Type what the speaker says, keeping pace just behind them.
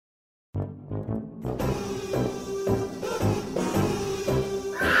Velkommen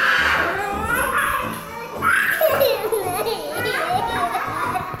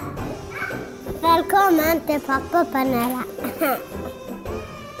til pappapanelet.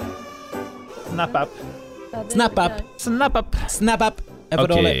 Snap-up. Jeg får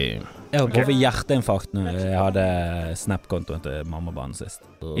dårlig. Jeg får hjerteinfarkt når jeg hadde Snap-kontoen til Mammabanden sist.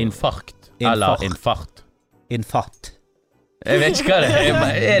 Infarkt. Eller infart. Infart. Jeg vet ikke hva det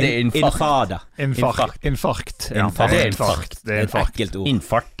er. Det infarkt? Infarkt. Ja, det er infarkt. Det er et ekkelt ord.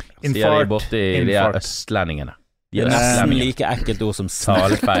 Infart, sier de borte i de her østlendingene. Det er nesten like ekkelt ord som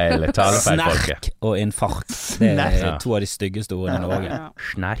talefeil Snerk og infarkt. Det er to av de styggeste ordene i Norge.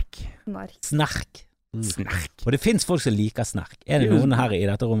 Snerk. Og det finnes folk som liker snerk. Er det noen her i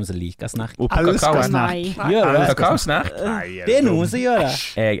dette rommet som liker snerk? Kakaosnerk. Kakaosnerk? Det er noen som gjør det.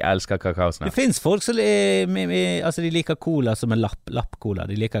 Jeg elsker kakaosnerk. Det finnes folk som altså de liker cola som en lapp-cola.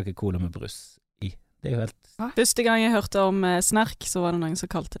 De liker ikke cola med brus i. Det er jo helt... Første gang jeg hørte om snerk, så var det noen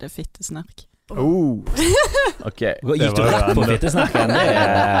som kalte det fittesnerk. Okay. Gikk du rett på fittesnerken? Det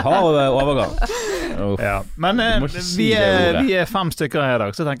har overgang. Ja. Men vi er 5 stykker her i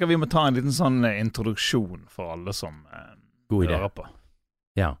dag, så jeg tenker vi må ta en liten sånn introduksjon for alle som hører på.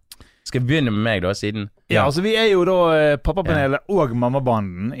 Ja. Skal vi begynne med meg da, siden? Ja, altså vi er jo da pappapanelet og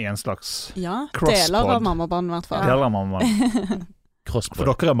Mammabanden i en slags crosspod. Deler av Mammabanden i hvert fall. Deler av Mammabanden. Crosspod. For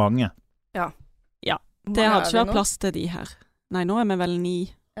dere er mange. Ja. Det hadde ikke vært plass til de her. Nei, nå er vi vel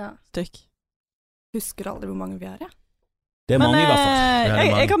 9 stykk. Husker aldri hvor mange vi er, Det er mange i hvert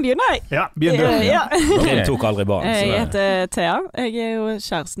fall. Jeg kan begynne, jeg. Ja, begynn du. Grim tok aldri barn. Jeg heter Thea. Jeg er jo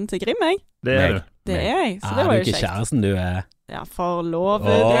kjæresten til Grim, jeg. Det er du. Det er jeg, så det var jo kjekt. Du er ikke kjæresten, du er... Ja,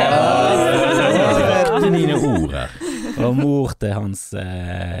 forlovet. Det er mine ord her. Og mor til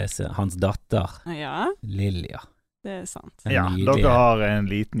hans datter. Ja. Lilja. Det er sant. Ja, dere har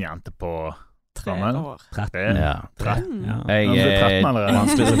en liten jente på... 3 år. 13. Ja. 13. Jeg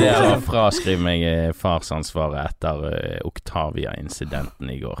studerer å fraskrive meg farsansvaret etter Octavia-incidenten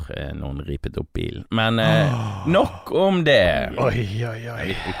i går. Noen ripet opp bilen. Men nok om det. Oi.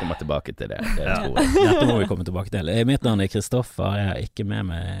 Vi kommer tilbake til det. Tror jeg. Dette må vi komme tilbake til. Mitt navn er Kristoffer. Jeg er ikke med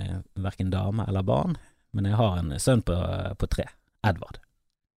hverken dame eller barn, men jeg har en sønn på 3. Edvard.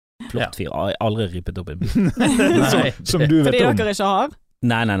 Flott fyr. Jeg har aldri ripet opp en bil. Som du vet om. Fordi dere ikke har?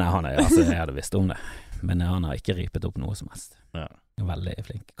 Nei, han er, altså, jeg hadde visst om det. Men han har ikke ripet opp noe som helst. Ja. Veldig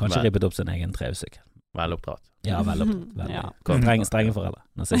flink. Kanskje ripet opp sin egen trehjulssykkel. Vel oppdratt. Ja, vel oppdratt. Ja. Strenge foreldre.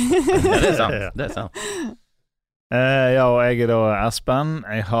 Det er sant. Ja, og jeg er da Espen.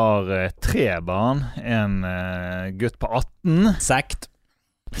 Jeg har 3 barn. En gutt på 18. Sekt.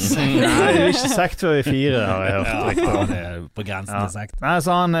 Nei, det er ikke sekt før vi 4, har jeg hørt. Ja, det er på grensen til sekt. Nei,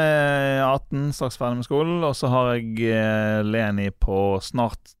 så han er 18, straks ferdig med skolen. Og så har jeg Leni på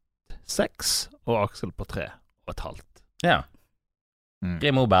snart 6, og Aksel på 3,5. Ja.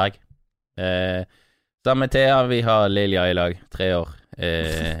 Grim Oberg. Sammen med Thea, vi har Lilja i lag, 3 år.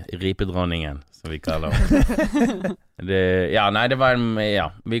 Ripedronningen, som vi kaller henne. Det var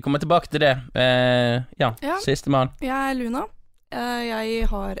vi kommer tilbake til det. Siste mann. Jeg er Luna.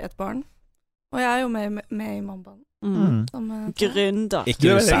 Jeg har et barn, og jeg er jo med i Mammabanden. Gründer. Ikke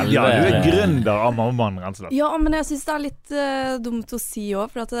du selv. Ja, du er gründer av Mammabanden, rett og slett. Ja, men jeg synes det er litt dumt å si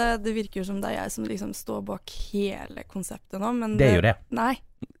også, for at det virker som det er jeg som liksom står bak hele konseptet nå, men det er jo det. Nei.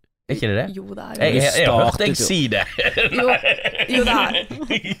 Er ikke det? Jo, det er jo Jeg har hørt deg si det. Jo,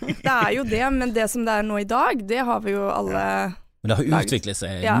 det er jo det, men det som det er nå i dag, det har vi jo alle... Men det har utviklet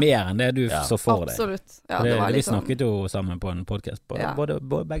seg mer enn det du så for deg. Absolutt. Ja, vi snakket jo sammen på en podcast, både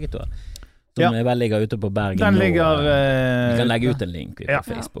begge to, som vel ligger ute på Bergen. Den ligger... Vi kan legge ut en link på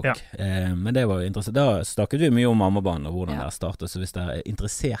Facebook. Men det var jo interessant. Da snakket vi mye om Mammabanden og hvordan det startet, så hvis dere er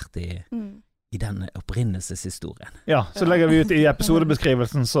interessert i den opprinnelseshistorien. Ja, så legger vi ut i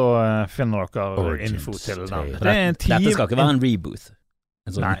episodebeskrivelsen, så finner dere info til den. Dette skal ikke være en reboot.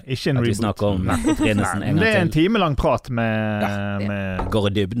 Nei, ikke en reboot. Vi snakker om opprinnelsen en gang til. Det er en timelang prat med går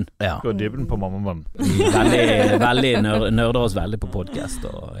i dybden. Går i dybden på Mammabanden. Veldig nørder oss veldig på podcast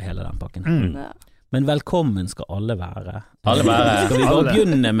og hele den pakken. Men velkommen skal alle være. Skal vi bare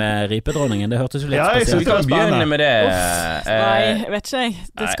begynne med ripedronningen? Det hørtes jo litt spesielt. Vi kan begynne med det. Nei, vet ikke jeg.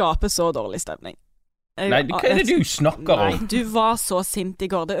 Det skaper så dårlig stemning. Nei, hva er det du snakker om? Nei, du var så sint i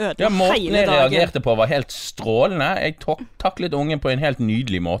går. Det ødela hele dagen. Måten jeg reagerte på var helt strålende. Jeg taklet ungen på en helt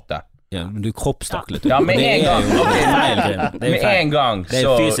nydelig måte. Ja, men du kroppstaklet. Ja, med en gang. Det er feil. Med en gang. Det er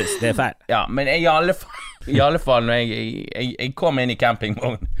fysisk, det er feil. Ja, men i alle fall I alle fall når jeg kom inn i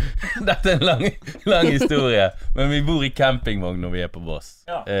campingvogn. Dette en lang historie. Men vi bor i campingvogn når vi på Voss.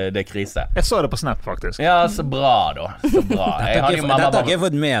 Det krise. Jeg så det på Snap faktisk. Ja, så bra da. Så bra. Dette har jeg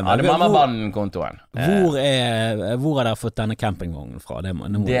fått med meg. Hadde Mammabanden-kontoen. Hvor har dere fått denne campingvognen fra? Det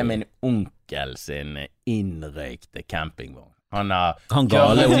min onkel sin innrøykte campingvogn. Han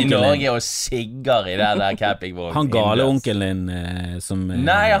gale kjørt i Norge og sigger i den der campingvognen. Han gale onkelen din som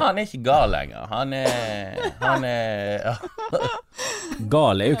Nei, han ikke gal lenger. Han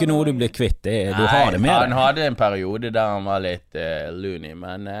Gal jo ikke noe du blir kvitt. Du har det med deg. Han hadde en periode der han var litt loony,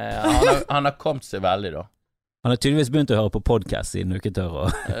 men han har kommet seg veldig da. Han har tydeligvis begynt å høre på podcast siden du ikke tør å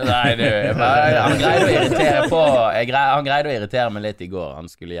Nei, han greide å irritere Han greide å irritere meg litt i går. Han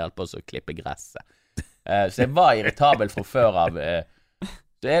skulle hjelpe oss å klippe gresset. Så jeg var irritabel fra før av.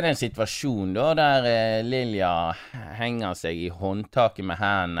 Så det en situasjon da der Lilja henger seg i håndtaket med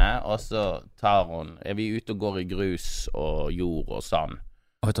hendene, og så tar hun vi ute og går i grus og jord og sand.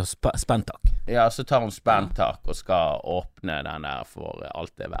 Og tar spenntak. Ja, så tar hun spenntak og skal åpne den der for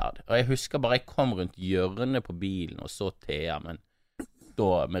alt det verd. Og jeg husker bare jeg kom rundt hjørnet på bilen og så Thea, men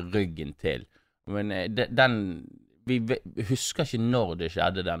stå med ryggen til. Men vi husker ikke når det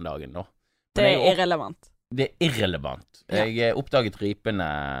skjedde den dagen da. Det irrelevant. Det irrelevant. Jeg oppdaget ripene,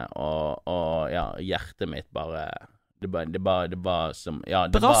 og hjertet mitt bare det var som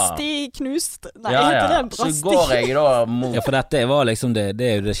Brasti knust. Nei, det brasti. Så går jeg da mot for dette var liksom det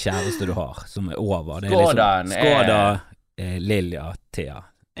jo det kjæreste du har, som over. Det liksom Skåda, Lilja, Thea.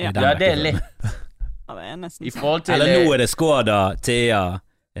 Ja, det litt. Ja, det nesten I forhold til eller nå det Skåda, Thea,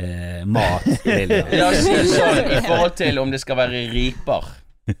 mat, Lilja. Ja, så i forhold til om det skal være riper,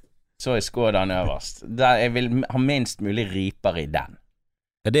 så Skådan øverst. Jeg vil ha minst mulig riper i den.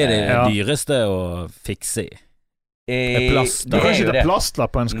 Ja, det det dyreste å fikse i. Plaster. Du kan ikke ta plaster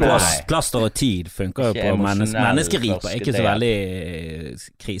på en Skåda. Plaster og tid funker jo på menneskeriper. Ikke så veldig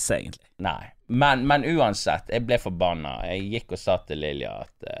krise, egentlig. Nei. Men uansett, jeg ble forbanna. Jeg gikk og sa til Lilja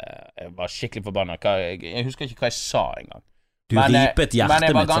at jeg var skikkelig forbanna. Jeg husker ikke hva jeg sa engang. Du ripet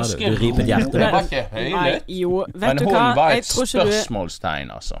hjertet mitt, sa du. Du ripet hjertet mitt. Det var ikke høylytt. Jo, vet men du hun hva? Var et spørsmålstegn,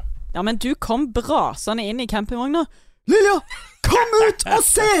 altså. Ja, men du kom brasende inn i campingvogna. Lilja, kom ut og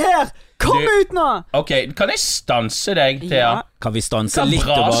se her! Kom ut nå! Ok, kan jeg stanse deg, Thea? Ja. Kan vi stanse litt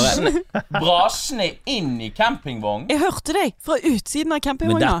og bare brasende inn i campingvogn? Jeg hørte deg fra utsiden av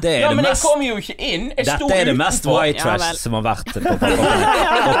campingvogna. Men jeg kom jo ikke inn. Dette det mest white trash som har vært på og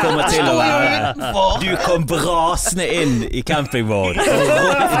kommer til å være. Du kom brasende inn i campingvogn.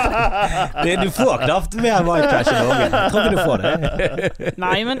 Du får knapt mer white trash i Norge. Jeg tror ikke du får det.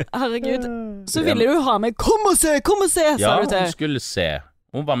 Nei, men herregud, så ville du ha med Kom og se, sa du til. Ja, hun skulle se.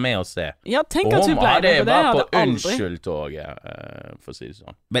 Hun var med å se. Ja, tenk at du ble med på det. Hun var på unnskyldtoget, for å si det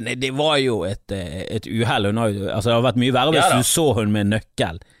sånn. Men det var jo et uhell. Altså, det har vært mye verre hvis du så hun med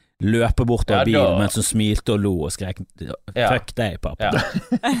nøkkel løpe bort av bilen mens hun smilte og lo og skrek fuck deg, pappa.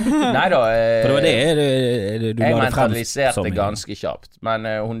 Nei da. For det var det du jeg mentaliserte ganske kjapt. Men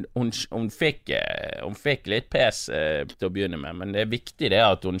hun fikk litt pes til å begynne med. Men det viktig det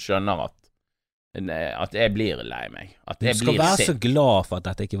at hun skjønner at jeg blir lei meg. At jeg blir sint. Du skal være så glad for at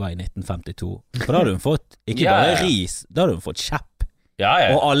dette ikke var i 1952. For da hadde hun fått ikke bare ris, da hadde hun fått kjepp.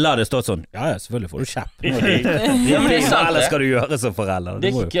 Og alle hadde stått sånn ja, selvfølgelig får du kjepp. Eller skal du gjøre som forelder? Det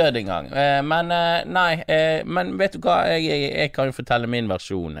er ikke kødd engang. Men vet du hva, jeg kan jo fortelle min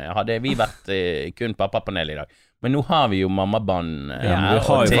versjon. Hadde vi vært kun pappapanel i dag, men nå har vi jo Mammabanden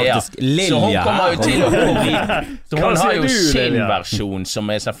og Thea, så hun kommer jo til å så hun har jo sin versjon,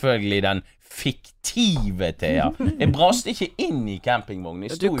 som selvfølgelig den fiktive Thea. Jeg braste ikke inn i campingvognen,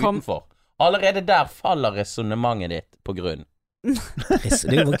 jeg sto utenfor. Allerede der faller resonnementet ditt på grunn.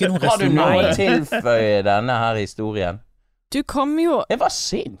 Har du noe å tilføye denne her historien? Du kom jo Jeg var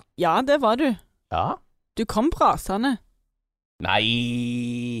sint. Ja, det var du. Ja. Du kom brasende.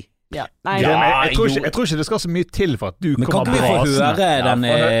 Nei. Ja. Jeg tror ikke det skal så mye til for at du kommer brasende. Men kan ikke vi få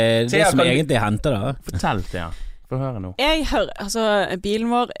høre det som egentlig henter da? Fortell, Thea. Få høre nå. Jeg hører, altså bilen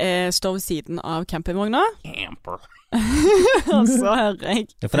vår står ved siden av campingvogna. Og så hører jeg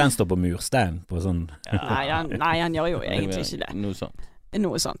for den står på murstein på sånn Nei, han gjør jo egentlig ikke det.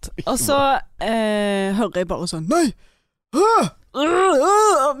 Noe sånt. Og så hører jeg bare sånn Nei!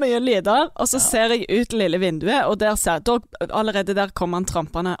 Mye lyder. Og så ser jeg ut lille vinduet, og allerede der kommer han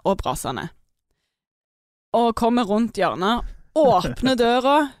trampene og brasende. Og kommer rundt hjørnet, åpner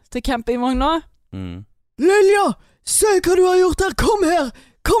døra til campingvogna. Lilja, se hva du har gjort her! Kom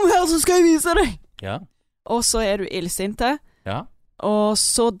her, så skal jeg vise deg! Ja. Og så er du illsinte. Ja. og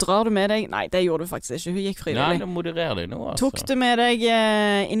så drar du med deg, nei det gjorde du faktisk ikke, hun gikk frivillig. Nei, da modererer deg nå altså. Tok du med deg,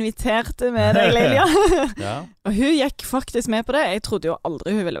 inviterte med deg Lilja. Ja. Og hun gikk faktisk med på det, jeg trodde jo aldri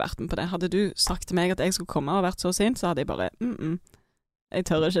hun ville vært med på det. Hadde du sagt til meg at jeg skulle komme og vært så sint, så hadde jeg bare, jeg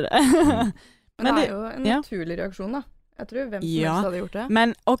tør ikke det. Men det er jo en naturlig reaksjon da. Jeg tror hvem som helst hadde gjort det. Men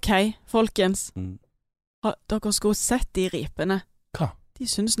ok, folkens, dere skulle sett de ripene. Hva? De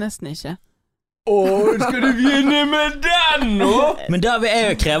synes nesten ikke. Skal du begynne med den nå? Men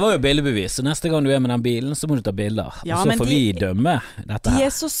jeg krever jo bildebevis, så neste gang du er med den bilen, så må du ta bilder. Ja, og så får vi dømme dette her. De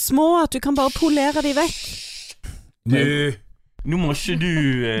er så små at du kan bare polere de vekk. Du, nå må ikke du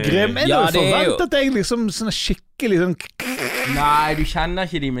Grim, er det forventet deg liksom sånn skikkelig sånn Nei, du kjenner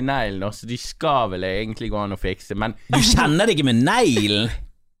ikke de med neglen, altså. De skal vel egentlig gå an å fikse, men Du kjenner deg ikke med neglen?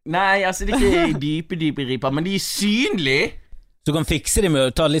 Nei, altså det er ikke dype riper, men de er synlige. Så du kan fikse dem med å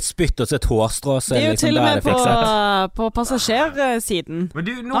ta litt spytt og så et hårstrå. Det er jo til og med på passasjersiden. Men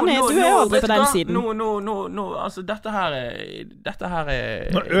du, du er jo aldri på den siden. Nå, altså dette her er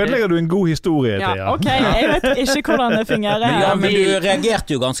Nå ødelegger du en god historie til, ja. Ok, jeg vet ikke hvordan det fungerer. Men du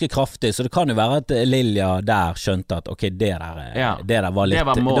reagerte jo ganske kraftig, så det kan jo være at Lilja der skjønte at ok, det der var litt,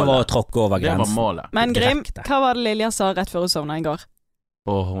 det var å tråkke over grensen. Det var målet. Men Grim, hva var det Lilja sa rett før hun sovna i går?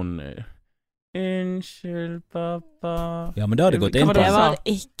 Og hun Unnskyld, pappa. Ja, men da hadde det gått inn på. Det var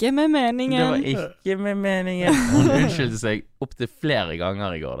ikke med meningen. Det var ikke med meningen. Hun unnskyldte seg opp til flere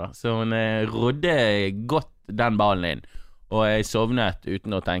ganger i går da. Så hun rodde godt den ballen inn. Og jeg sovnet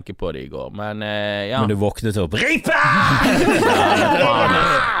uten å tenke på det i går. Men ja. Men du våknet opp Ripe!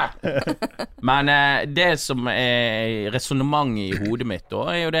 Men det som er resonemanget i hodet mitt da,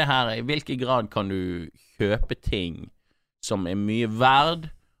 er jo det her, i hvilken grad kan du kjøpe ting som er mye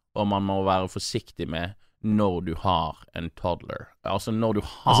verd, og man må være forsiktig med når du har en toddler. Altså når du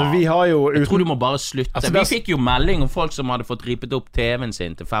har, vi har jo jeg tror du må bare slutte. Vi fikk jo melding om folk som hadde fått ripet opp TV-en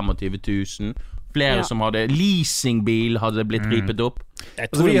sin til 25 000. Flere som hadde leasingbil hadde blitt ripet opp.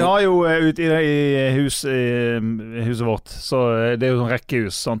 Vi har jo ute i huset vårt, så det er jo sånn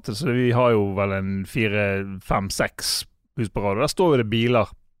rekkehus, sant? Så vi har jo vel en 4, 5, 6 hus på rad, og der står jo det biler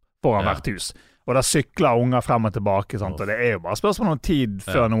foran hvert hus. Og der sykler unger frem og tilbake, sant? Og det er jo bare spørsmål om tid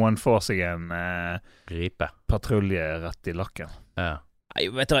før noen får seg en patrulje rett i lakken. Ja. Nei,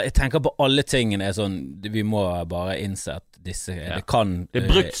 vet du, jeg tenker på alle tingene er sånn, vi må bare innse at disse, det kan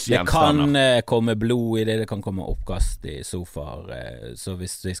komme blod i det kan komme oppkast i sofaer, så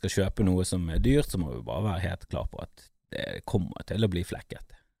hvis vi skal kjøpe noe som er dyrt, så må vi bare være helt klar på at det kommer til å bli flekket.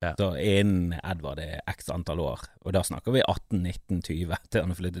 Så innen Edvard er x antall år, og da snakker vi 18, 19, 20 til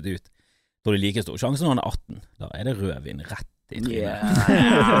han har flyttet ut. Så det er like stor sjanse når han er 18. Da er det rødvin rett i trynet.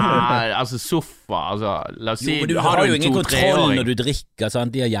 Altså sofa, altså la oss si du har jo ingen kontroll når du drikker,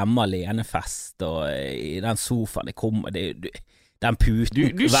 sant? De har hjemme alene fest, og i den sofaen det kommer den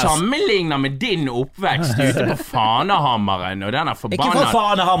puten. Du sammenligner med din oppvekst ute på Fanehammeren og denne forbanna. Ikke på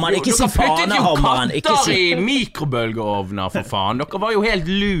Fanehammeren, ikke si Fanehammeren. Dere puttet jo katter i mikrobølgeovner, for faen. Dere var jo helt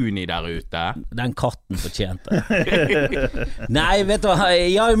luni der ute. Den katten fortjente. Nei, vet du hva,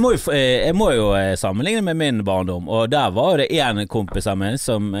 jeg må jo sammenligne med min barndom, og der var det en kompis av meg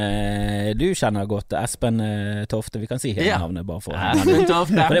som du kjenner godt, Espen Tofte, vi kan si hele navnet bare for Espen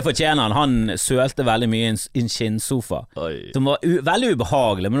Tofte. For det fortjener han. Han sølte veldig mye i en skinnsofa, som var veldig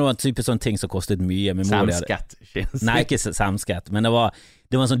ubehagelig, men det var en type sånn ting som kostet mye. Samskett. Nei, ikke samskett, men det var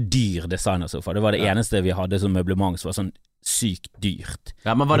en sånn dyr designersofa. Det var det eneste vi hadde som møblement som var sånn sykt dyrt.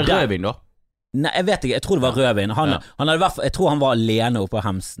 Ja, men var det rødvin da? Nei, jeg vet ikke, jeg tror det var rødvin. Jeg tror han var alene oppe på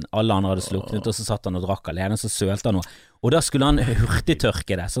hemsen. Alle andre hadde sluknet, og så satt han og drakk alene, så sølte han noe. Og da skulle han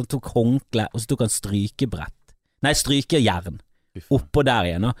hurtigtørke det, så han tok håndkle, og så tok han strykejern oppå der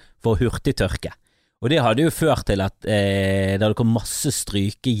igjen, for å hurtigtørke. Og det hadde jo ført til at det hadde kommet masse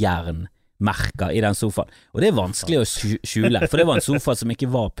strykejernmerker i den sofaen. Og det er vanskelig å skjule, for det var en sofa som ikke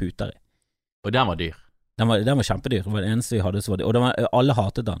var puter i. Og den var dyr? Den var kjempedyr. Det var det eneste vi hadde som var dyr. Og alle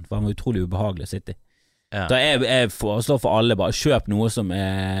hatet den, for den var utrolig ubehagelig å sitte i. Så jeg foreslår for alle, bare kjøp noe som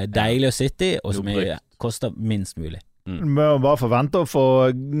er deilig å sitte i, og som koster minst mulig. Du må bare forvente å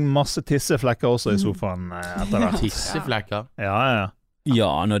få masse tisseflekker også i sofaen etter hvert. Tisseflekker?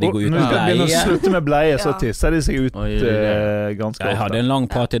 Ja, når de går ut med bleie. Når de begynner å slutte med bleie, så tisser de seg ut ganske ofte. Jeg hadde en lang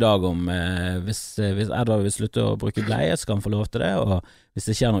prat i dag om hvis Edvard vil slutte å bruke bleie, så kan han få lov til det, og hvis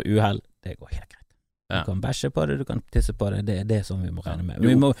det skjer noe uheld, det går helt greit. Du kan bæsje på det, du kan tisse på det, det er det som vi må regne med.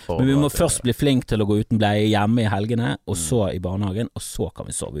 Men vi må først bli flink til å gå uten bleie hjemme i helgene, og så i barnehagen, og så kan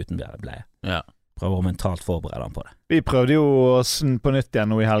vi sove uten bleie. prøver å mentalt forberede han på det. Vi prøvde jo på nytt igjen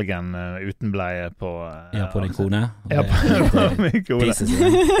nå i helgen uten bleie på på din kone? Ja, på min kone.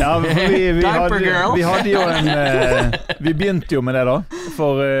 Ja, vi hadde jo vi begynte jo med det da,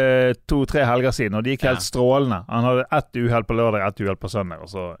 for 2-3 helger siden, og det gikk helt strålende. Han hadde ett uheld på lørdag, ett uheld på søndag, og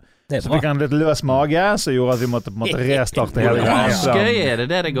så fikk han litt løs mage, så gjorde at vi måtte restarte hele greia. Skøy er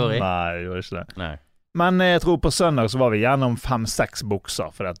det går i? Nei, det gjorde ikke det. Nei. Men jeg tror på søndag så var vi gjennom 5-6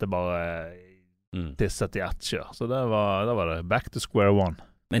 bukser, for dette bare tisset i ett kjør. Så da var det back to square one.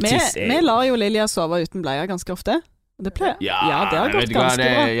 Vi lar jo Lilja sove uten bleier ganske ofte. Det pleier. Ja, det har gått ganske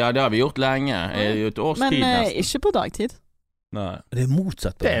bra. Ja, det har vi gjort lenge. Et års tid nesten. Men ikke på dagtid. Nei. Det er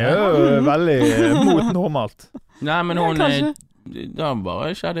motsatt på det. Det er jo veldig mot normalt. Nei, men hun det har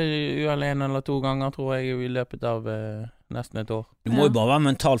bare skjedde uheld 1 eller 2 ganger, tror jeg, i løpet av nesten et år. Du må jo bare være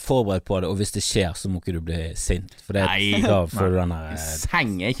mentalt forberedt på det, og hvis det skjer, så må ikke du bli sint. For det får du den der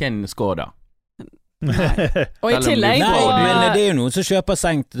seng er ikke en skåda. Og i tillegg men det er jo noen som kjøper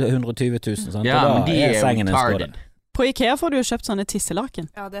seng til 120 000, sant? Ja, og da men de er sengen en skåda. På IKEA får du jo kjøpt sånne tisselaken.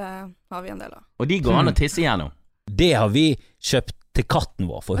 Ja, det har vi en del av. Og de går an å tisse gjennom. Det har vi kjøpt til katten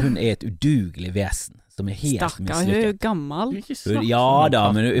vår, for hun er et udugelig vesen som er helt mislykket. Stakkar, hun er jo gammel. Ja da,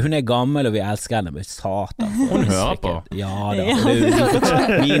 men hun er gammel, og vi elsker henne, men satan. Hun hører på. Ja da.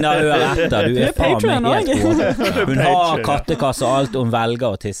 Mina hører etter, du er faen meg helt på. Hun har kattekasse og alt, og hun velger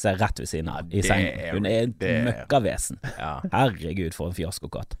å tisse rett ved siden av i sengen. Hun er et møkkavesen. Herregud, for en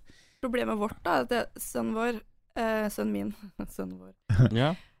fiaskokatt. Problemet vårt da, det sønnen min,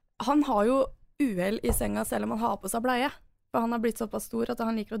 han har jo uheld i senga selv om han har på seg bleie. For han har blitt såpass stor at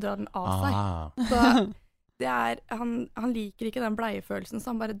han liker å dra den av seg. Så det han liker ikke den bleiefølelsen,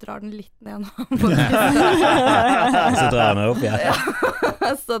 så han bare drar den litt ned nå. Så drar han den opp igjen. Ja.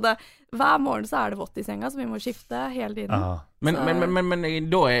 Så hver morgen så er det vått i senga, så vi må skifte hele tiden. Men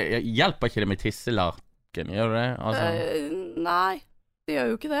da hjelper ikke det med tisselaken, gjør det? Altså, nei, det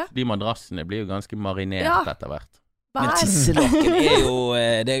gjør jo ikke det. De madrassene blir jo ganske marinert etter hvert. Men tisselaken er jo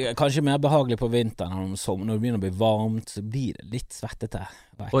det er kanskje mer behagelig på vinteren når det begynner å bli varmt, så blir det litt svettete.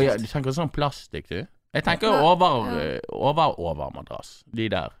 Du tenker sånn plastikk, du? Jeg tenker over madrass, de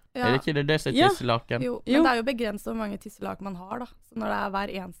der. Er det ikke det som er tisselaken? Jo, men det er jo begrenset hvor mange tisselak man har da, så når det er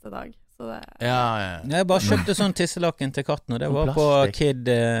hver eneste dag. Jeg bare kjøpte sånn tisselaken til katten, og det var på Kid.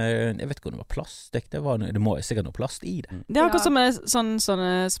 Jeg vet ikke om det var plastikk. Det må sikkert noe plast i det. Det er akkurat som med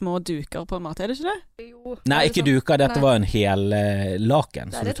sånne små duker på en måte, er det ikke det? Jo. Nei, ikke duker, dette var en hel laken.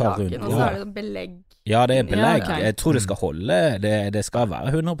 Det er et laken, og så er det belegg. Ja, det er belegg. Jeg tror det skal holde. Det skal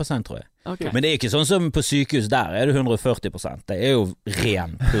være 100%, tror jeg. Okay. Men det er ikke sånn som på sykehus, der er det 140%. Det er jo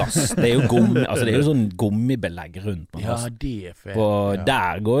ren plast. Det er jo det er jo sånn gummibelegg rundt. Ja, det er fett. Og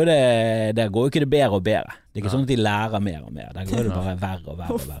der går jo ikke det bedre og bedre. Det er ikke sånn at de lærer mer og mer. Der går det bare verre og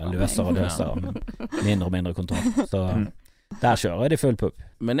verre og verre. Løsere og løsere, men mindre og mindre kontroll. Så der kjører de full pupp.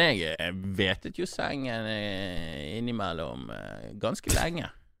 Men jeg vetet jo sengen innimellom ganske lenge.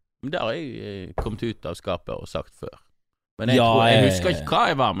 Men det har jeg kommet ut av skapet og sagt før. Men jeg husker ikke hva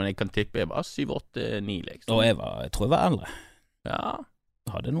jeg var, men jeg kan tippe jeg var 7-8-9 liksom. Og jeg tror jeg var eldre. Ja.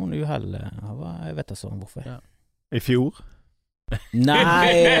 Jeg hadde noen uheld. Jeg vet ikke hvorfor. Ja. I fjor?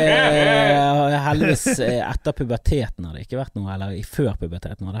 Nei, heldigvis etter puberteten hadde det ikke vært noe, eller før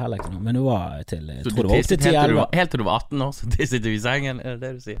puberteten hadde det heller ikke noe, men det var til, jeg tror det var opp til 10-11. Helt til du var 18 år, så tisset du i sengen, er det det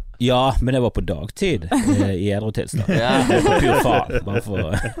du sier? Ja, men det var på dagtid, i edru tilstand. På pur faen, bare for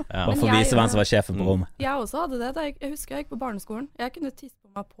å vise hvem som var sjefen på rommet. Jeg også hadde det, jeg husker jeg gikk på barneskolen, jeg kunne tisse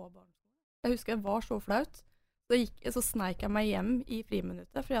på meg på barneskolen. Jeg husker jeg var så flaut, så sneik jeg meg hjem i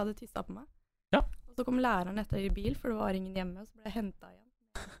friminuttet, for jeg hadde tisset på meg. Ja. Og så kom læreren etter i bil, for det var ingen hjemme, så ble jeg hentet igjen.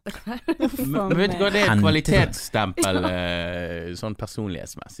 Men vet du hva, det er et kvalitetsstempel sånn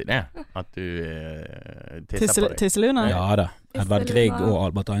personlighetsmessig det, at du tisser på deg. Tisseluna? Ja da, Edvard Grieg og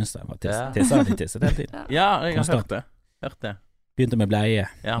Albert Einstein var tisset hele tiden. Ja, jeg har hørt det. Begynte med bleie.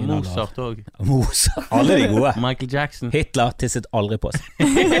 Ja, Mozart også. Mozart, alle de gode. Michael Jackson. Hitler tisset aldri på seg.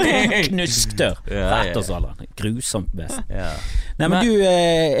 Knusktør. Fettårsalderen. Grusomt best. Ja. Nei, men du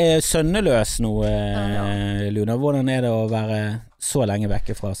er sønneløs nå, Luna. Hvordan er det å være så lenge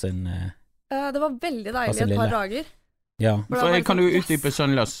vekke fra sin Det var veldig deilig et par dager. Ja. Kan du utdype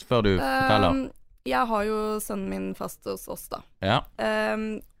sønneløs før du forteller? Jeg har jo sønnen min fast hos oss da. Ja.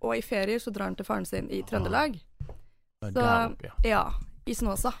 Og i ferier så drar han til faren sin i Trøndelag. Så, i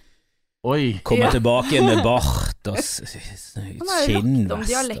Snåsa. Oi. Kommer tilbake med bart og skinnvest. Han har jo lagt om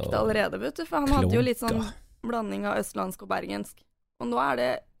dialekt allerede, vet du, for han hadde jo litt sånn blanding av østlandsk og bergensk. Og nå er det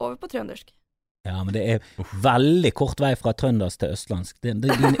over på trøndersk. Ja, men det er veldig kort vei fra trøndersk til østlandsk. Ja,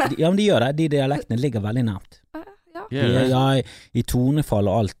 men de gjør det. De dialektene ligger veldig nærmt. Ja. I tonefall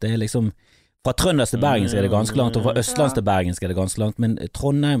og alt. Det er liksom Fra Trøndelag til Bergen er det ganske langt, og fra Østlands til Bergen er det ganske langt, men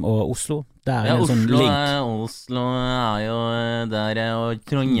Trondheim og Oslo, der er en sånn link. Oslo jo der, og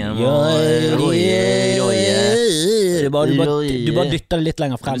Trondheim Du bare dytter det litt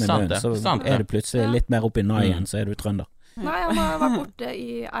lenger frem i munnen, så er det plutselig litt mer opp i naien, så er du trønder. Nei, han har vært borte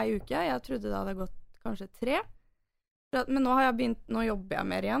i ei uke. Jeg trodde det hadde gått kanskje 3. Men nå har jeg begynt, nå jobber jeg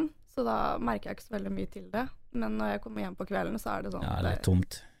mer igjen, så da merker jeg ikke så veldig mye til det. Men når jeg kommer hjem på kvelden, så er det sånn. Ja, det er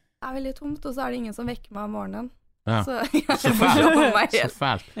tomt. Det er veldig tomt, og så er det ingen som vekker meg om morgenen. Ja. Så jeg så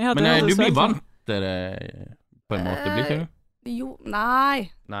fælt. Ja, men du blir vant til det på en måte, blir ikke du? Jo,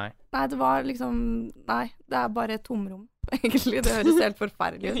 nei. Nei, det var liksom, nei, det er bare et tomrom, egentlig. Det høres helt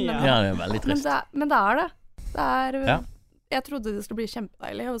forferdelig ut. Ja, det er veldig trist. Men det er det. Det er, jeg trodde det skulle bli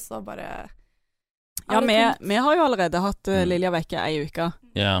kjempedeilig, og så bare... Ja, vi har jo allerede hatt Lilja vekke ei uke.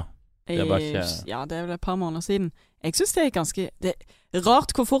 Ja, det var ikke... Ja, det er vel et par måneder siden. Jeg synes det er ganske... Det er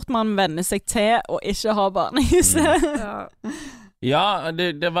rart hvor fort man venner seg til å ikke ha barn i huset. Ja,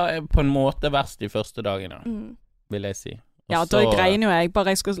 det var på en måte verst de første dagene, vil jeg si. Ja, da grein jo jeg.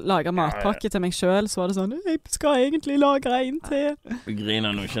 Bare jeg skulle lage matpakke til meg selv, så var det sånn, jeg skal egentlig lage en til. Du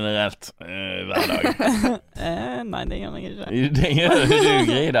griner noe generelt hver dag. Nei, det gjør jeg ikke. Det gjør du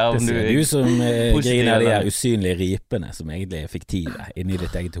griner om du... Det ser du som griner de her usynlige ripene, som egentlig er fiktive, inni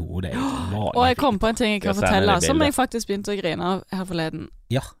ditt eget hode. Og jeg kom på en ting jeg kan fortelle, som jeg faktisk begynte å grine av her forleden.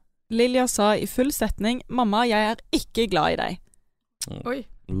 Ja. Lilja sa i full setning, mamma, jeg er ikke glad i deg. Oi.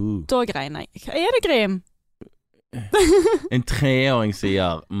 Da grein jeg. Hva er det, Grim? En 3-åring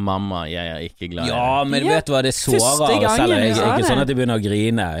sier mamma, jeg er ikke glad i deg. Ja, men vet du hva, det sårer. Selv er det ikke sånn at jeg begynner å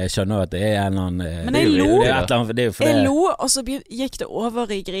grine. Jeg skjønner at det er en eller annen... Men jeg lo, jeg lo, og så gikk det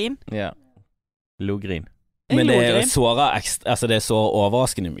over i grin. Ja, lo-grin. Men det sårer det sårer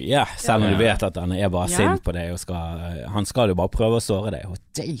overraskende mye. Selv om du vet at han er bare sint på deg, og han skal jo bare prøve å såre deg. Og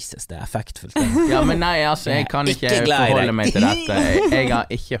Jesus, det er effektfullt. Ja, men nei, altså, jeg kan ikke forholde meg til dette. Jeg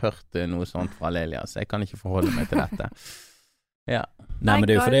har ikke hørt noe sånt fra Lilja, så jeg kan ikke forholde meg til dette. Ja. Nei, men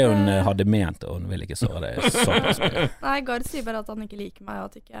det er jo fordi hun hadde ment det, og hun vil ikke såre det såpass mye. Nei, Gard sier bare at han ikke liker meg,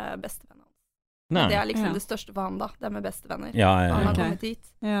 og at jeg ikke er bestevenn. Det er liksom det største for han da, det med bestevenner. Han har kommet hit.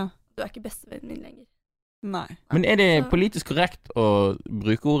 Du er ikke bestevennen min lenger. Nei. Men er det politisk korrekt å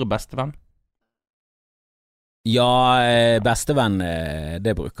bruke ordet bestevenn? Ja, bestevenn,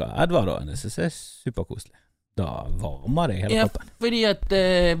 det bruker Edvard da. Det synes jeg er superkoselig. Da varmer det hele kroppen. Fordi at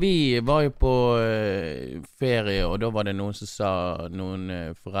vi var jo på ferie, og da var det noen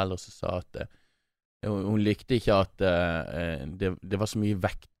foreldre som sa at hun likte ikke at det var så mye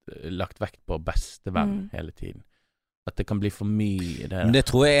lagt vekt på bestevenn hele tiden. At det kan bli for mye det. Men det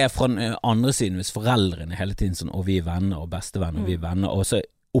tror jeg er fra andre siden, hvis foreldrene hele tiden sånn, og vi er venner, og bestevenner, og vi er venner, og så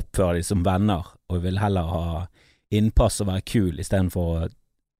oppfører de som venner, og vil heller ha innpass og være kul, i stedet for å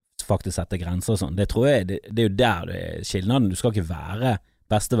faktisk sette grenser og sånn. Det tror jeg, det er jo der det er skillnaden. Du skal ikke være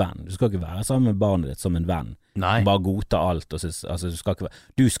bestevenn, du skal ikke være sammen med barnet ditt som en venn. Nei. Bare godta alt, og altså, du skal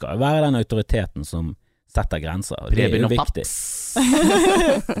jo være den autoriteten som setter grenser, og det er jo viktig.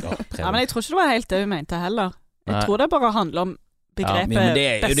 Ja, men jeg tror ikke det var helt det vi mente heller. Jeg tror det bare handler om begrepet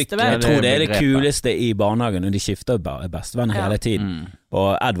bestevenn. Jeg tror det er det kuleste i barnehagen, når de skifter bestevenn hele tiden.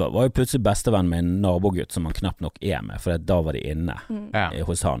 Og Edvard var jo plutselig bestevenn med en nabogutt som han knapt nok er med, for da var de inne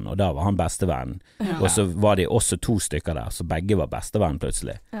hos han, og da var han bestevenn. Og så var de også 2 stykker der, så begge var bestevenn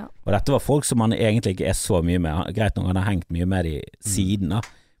plutselig. Og dette var folk som han egentlig ikke er så mye med. Greit nok, han har hengt mye med de siden da,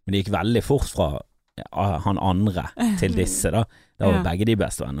 men det gikk veldig fort fra han andre til disse da. Da var begge de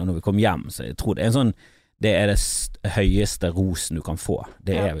bestevenn, og når vi kom hjem, så jeg tror det er en sånn, det er det høyeste rosen du kan få.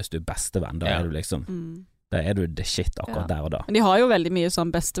 Det er hvis du er bestevenn. Da er du liksom Da er du the shit akkurat der og da. Men de har jo veldig mye sånn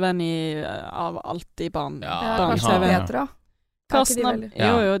bestevenn av alt i barne-TV. Karsten,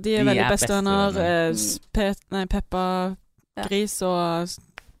 jo, de er veldig bestevenner. Peppa Gris og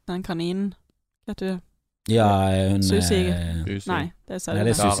den kaninen. Vet du? Ja, hun Susi. Nei, det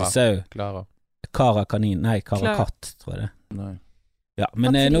er Susi Sau. Kara kanin. Nei, Kara katt, tror jeg det. Nei. Ja,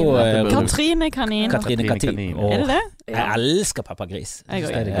 men nå Katrine Kanin. Katrine Kanin. Er det det? Jeg elsker Peppa Gris.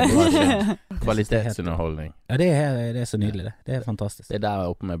 Kvalitetsunderholdning. Ja, det er så nydelig det. Det er fantastisk. Det er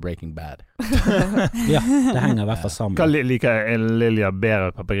der oppe med Breaking Bad. Ja, det henger i hvert fall sammen. Hva liker Lilja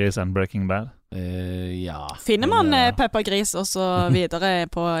bedre Peppa Gris enn Breaking Bad? Ja. Finner man Peppa Gris og så videre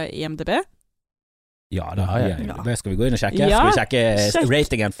på IMDb? Ja, skal vi gå inn og sjekke? Skal vi sjekke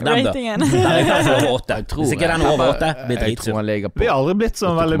ratingen for dem da? Der er den over 8. Hvis ikke den er over 8, blir det dritsum. Vi har aldri blitt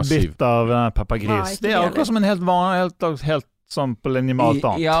sånn veldig bitt av Peppa Gris. Det er akkurat som en helt vanlig, helt sånn på linje med alt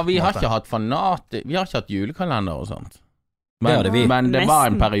annet. Ja, vi har ikke hatt vi har ikke hatt julekalender og sånt. Men det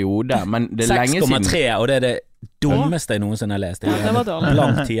var en periode. Men det er lenge siden. 6,3, og det er det dummeste jeg noensinne har lest. Ja, det var dårlig.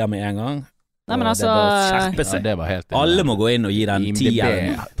 Blank tider med en gang. Nei, men altså, det bør skjerpe seg. det var helt Alle må gå inn og gi den 10. Ja,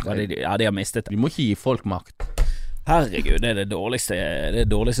 de har mistet det. Vi må ikke gi folk makt. Herregud, det er det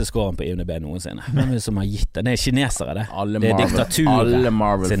dårligste scoren på IMDb noensinne. Hvem er det som har gitt det? Det er kinesere, det. Det er diktaturet. Alle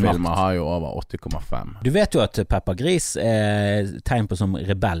Marvel-filmer har jo over 8,5. Du vet jo at Peppa Gris er tegn på som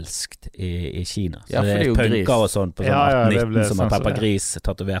rebelskt i Kina. Så det er punker og sånn på sånn 18-19 som har Peppa Gris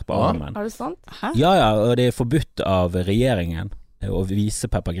tatovert på armen. Er det sant? Hæ? Ja, og det er forbudt av regjeringen å vise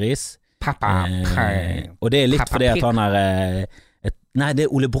Peppa Gris. Og det er litt fordi at han er nei, det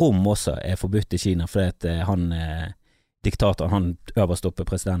er Ole Brumm også er forbudt i Kina, fordi at han diktatoren, han øverst oppe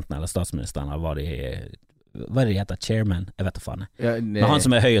presidenten eller statsministeren, eller hva de heter, chairman, jeg vet ikke faen. Men han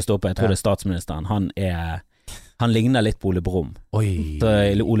som er høyest oppe, jeg tror det er statsministeren, han ligner litt på Ole Brumm. Så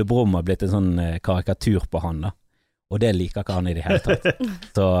Ole Brumm har blitt en sånn karikatur på han da, og det liker ikke han i det hele tatt.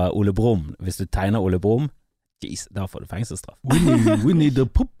 Så Ole Brumm, hvis du tegner Ole Brumm, jeez, da får du fengselsstraff. Winnie the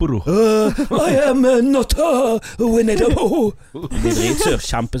Pooh. I am not Winnie the Pooh. Det er dritsur,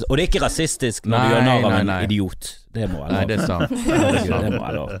 kjempes. Og det er ikke rasistisk når du gjør narr av en idiot. Det må jeg lov. Nei, det er sant. Det må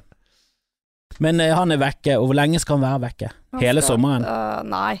jeg lov. Men han er vekke, og hvor lenge skal han være vekke? Hele sommeren?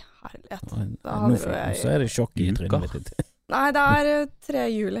 Nei, herlighet. Så er det sjokk i trynet mitt. Nei, det er 3.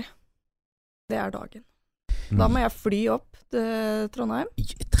 juli. Det er dagen. Da må jeg fly opp til Trondheim.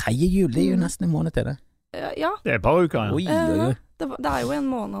 3. juli, det er jo nesten en måned til det. Ja. Det er et par uker, ja. Oi. Det er jo en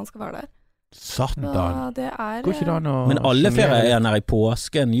måned han skal være der. Satan. Det er Går ikke det an å... Men alle ferier er nær i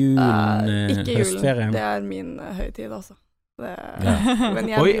påsken, julen, ikke høstferien. julen, det er min høytid altså.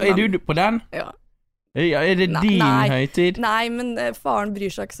 Men Oi, er du på den? Ja. Er det din høytid? Nei, men faren bryr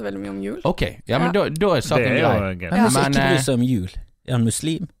seg ikke så veldig mye om jul. Ok, ja, men da er saken grei. Han må ikke bry seg om jul. Er han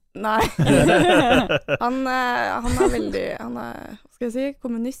muslim? Nei. Han er veldig, hva skal jeg si,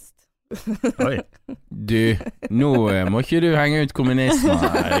 kommunist. Oi. Du, nå må ikke du henge ut kommunister.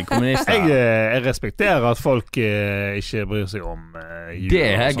 Jeg respekterer at folk ikke bryr seg om jul.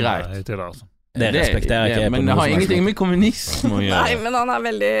 Det er greit. Det respekterer jeg ikke. Men det har ingenting med kommunisme å gjøre. Nei, men han er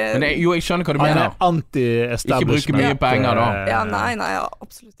veldig... Jo, jeg skjønner hva du mener. Han er anti-establishment. Ikke bruke mye penger da. Ja, nei,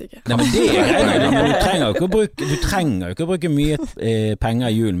 absolutt ikke. Nei, men det er greit. Du trenger jo ikke å bruke mye penger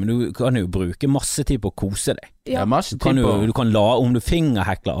i julen, men du kan jo bruke masse tid på å kose deg. Ja, masse tid på... Du kan om du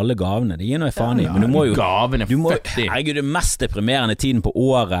fingerhekler alle gavene, det gir noe faen i, men du må jo... Gavene, fuck de. Herregud, det mest deprimerende tiden på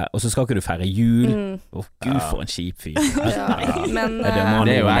året, og så skal ikke du feire jul. Gud, for en kjip fyr. Men...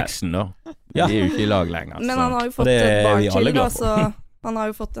 Det er jo eksen da. Ja. De er jo ikke i lag lenger. Men han har jo fått et barn til, så han har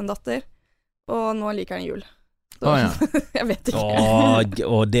jo fått en datter, og nå liker han jul. Så, jeg vet ikke.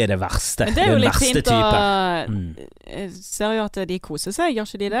 Og det er det verste. Men det er jo litt fint type. Jeg ser jo at de koser seg, gjør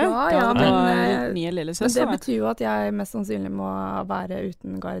ikke de det? Ja, men nye lillesøstre. Men det betyr jo at jeg mest sannsynlig må være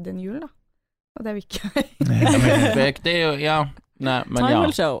uten Garden jul, da. Og det vil ikke jeg. Det er jo, ja. Nei, men Time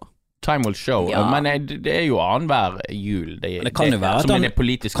will show. Time will show, men det er jo annenhver jul. Det kan jo være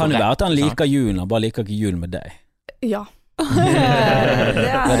at han liker julen, han bare liker ikke julen med deg. Ja. Det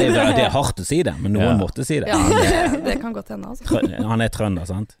er hardt å si det, men noen måtte si det. Ja, det kan godt hende altså. Han er trønder,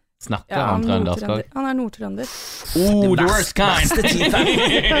 sant? Snakker han trøndersk? Han er nordtrønder. The worst kind.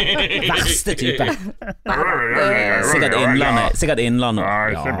 Verste type. Sikkert innlandet.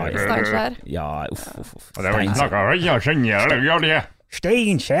 Steinkjær. Ja, uff. Steinkjær.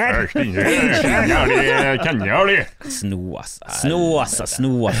 Snåsa,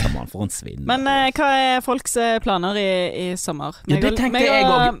 mann, for en svinn. Men hva er folks planer i sommer? Ja, det tenkte jeg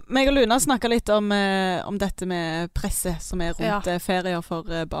også. Meg og Luna snakket litt om dette med presset som er rundt ferier for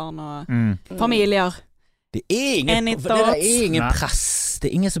barn og familier. Det er ingen press.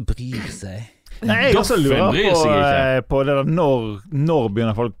 Det er ingen som bryr seg. Nei, jeg også lurer på det der, når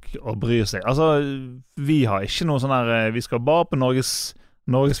begynner folk å bry seg? Altså, vi har ikke noe sånn her, vi skal bare på Norges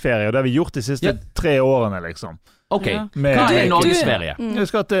ferie, og det har vi gjort de siste 3 årene, liksom. Ok, hva er Norges ferie? Vi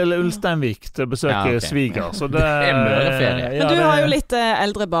skal til Ulsteinvik til å besøke sviger, så det er møreferie. Men du har jo litt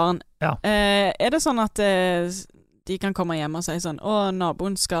eldre barn. Ja. Er det sånn at de kan komme hjem og si sånn,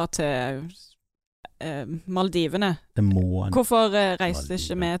 naboen skal til Maldivene. Hvorfor reiste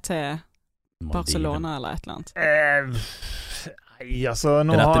ikke med til Barcelona eller et eller annet? Nei, altså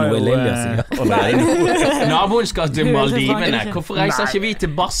nå har jo naboen skal til Maldivene. Hvorfor reiser ikke vi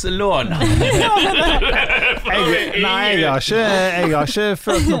til Barcelona? Jeg har ikke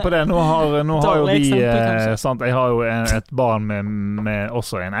følt noe på det. Nå har jo vi sant, jeg har jo et barn med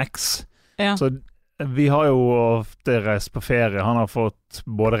også en eks. Så vi har jo ofte reist på ferie. Han har fått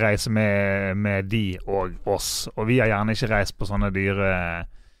både reise med de og oss, og vi har gjerne ikke reist på sånne dyre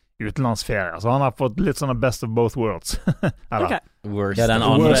utenlandsferie. Så han har fått litt sånn best of both worlds. Eller, Worst. Ja, den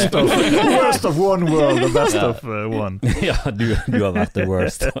andre. worst of one world og best of one. Ja, du har vært the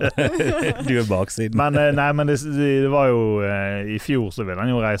worst. Du baksiden. Men det var jo i fjor så ville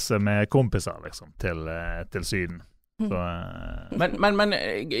han jo reise med kompiser liksom, til Syden. Så, Men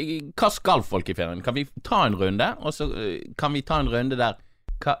hva skal folk i ferien? Kan vi ta en runde, og så kan vi ta en runde der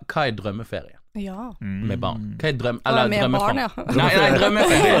hva drømmeferie? Ja. Med barn. Hva Eller drømmeferie? Nei,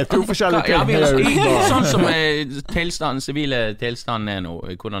 drømmeferie. Det er 2 forskjellige ting. Sånn som sivile tilstanden nå,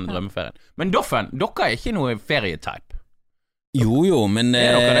 hvordan drømmeferien. Men Doffen, dere er ikke noe ferietype. Jo, men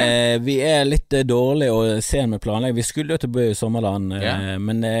vi er litt dårlige å se med planlegging. Vi skulle jo til Bø i sommerland,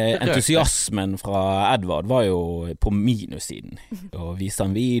 men entusiasmen fra Edvard var jo på minussiden. Og viste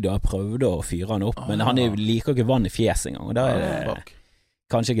han video, jeg prøvde å fyre han opp, men han liker ikke vann i fjeset engang, og da er det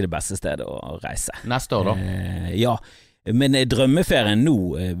kanskje ikke det beste stedet å reise. Neste år da? Ja, men drømmeferien nå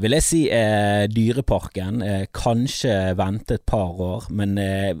vil jeg si Dyreparken, kanskje vente et par år, men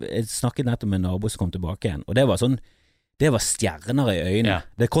jeg snakket nettopp med en nabo som kom tilbake igjen, og det var stjerner i øynene. Ja.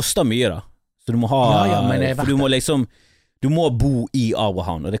 Det koster mye da, så du må ha, for du må liksom, du må bo i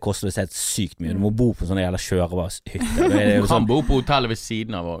Abraham, og det koster helt sykt mye. Du må bo på sånne jævla kjørevarshytter. Du kan bo på hotellet ved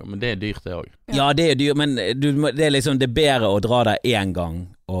siden av også, men det er dyrt det også. Ja, det er dyrt, men det er liksom, det er bedre å dra der en gang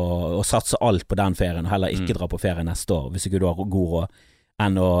og satse alt på den ferien, og heller ikke dra på ferie neste år, hvis ikke du har god råd,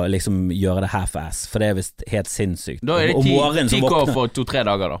 enn å liksom gjøre det half-ass, for det er vist helt sinnssykt. Da er det 10 år for 2-3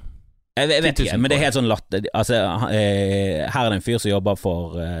 dager da. Jeg vet ikke, men det er helt sånn latter. Altså, her er det en fyr som jobber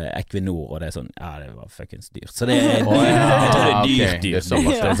for Equinor, og det er sånn, ja, det var fuckings dyrt. Så det jeg tror det er dyrt.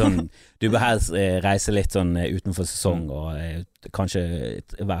 Det er sånn, du bør helst reise litt sånn utenfor sesong, og kanskje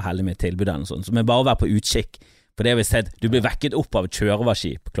være heldig med tilbudene og sånn. Så men bare være på utkikk, for det er hvis du blir vekket opp av et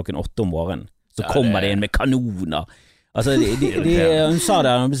kjørevarskip klokken 8 om morgenen, så kommer det inn med kanoner. Altså, hun sa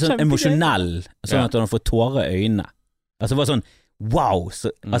det, hun ble sånn emosjonell, sånn at hun får tårer i øynene. Altså, det var sånn, wow,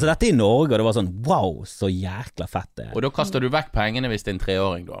 altså dette i Norge, og det var sånn, wow, så jækla fett det. Og da kaster du vekk pengene hvis det er en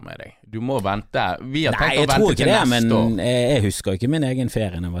 3-åring du har med deg. Du må vente. Vi har tenkt å vente til neste år. Men jeg husker ikke min egen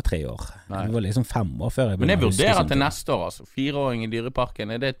ferie når jeg var 3 år. Nei. Det var liksom 5 år før jeg Men jeg vurderer til neste år, altså. 4-åring i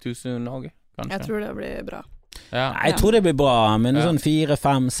Dyreparken, er det 1000 Norge, kanskje? Jeg tror det blir bra. Ja. Jeg tror det blir bra, men sånn 4,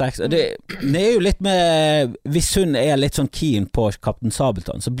 5, 6 det er jo litt med, hvis hun er litt sånn keen på Kaptein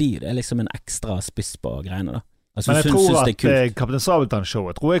Sabeltann, så blir det liksom en ekstra spiss på greiene da. Altså, men jeg tror at Kaptein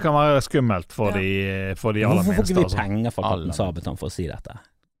Sabeltann-showet tror jeg kan være skummelt for de aller minste. Hvorfor får ikke vi penger for Kaptein Sabeltann for å si dette?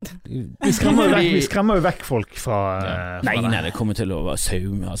 Vi skremmer jo vekk folk fra Nei, det kommer til å være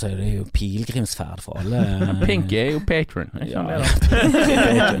saum. Altså, det er jo pilgrimsferd for alle. Pink er jo patron. Ja,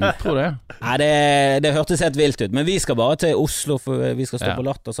 tror det. Nei, det hørtes helt vilt ut. Men vi skal bare til Oslo, for vi skal stå på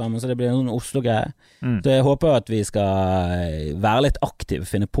Latter sammen, så det blir en sånn Oslo-greie. Så jeg håper at vi skal være litt aktive,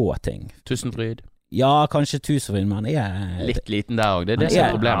 finne på ting. Tusenfryd. Ja, kanskje Tusenfryd, men er litt liten der også, det er det som er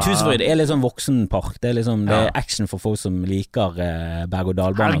problemet. Tusenfryd er litt sånn voksenpark, det er liksom det er action for folk som liker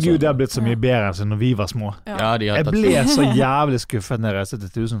berg-og-dal-baner. Herregud, det har blitt så mye bedre enn når vi var små. Ja, jeg ble så jævlig skuffet når jeg reiste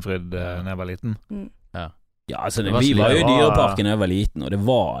til Tusenfryd når jeg var liten. Ja, altså vi var jo i Dyreparken da jeg var liten, og det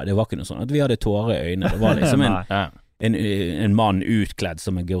var ikke noe sånn at vi hadde tårer i øynene. Det var liksom en mann utkledd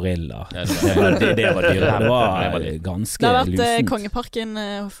som en gorilla. Det var dyre. Det var ganske lussent. Det har vært Kongeparken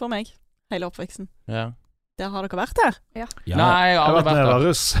for meg hele oppveksten. Ja. Der har dere vært der? Ja. Nei, jeg har aldri vært der.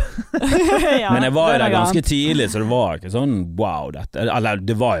 Russ. Men jeg var jo der ganske tidlig, så det var ikke sånn wow dette. Eller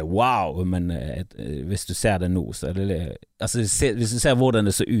det var jo wow, men hvis du ser det nå, så er det litt altså, hvis du ser hvordan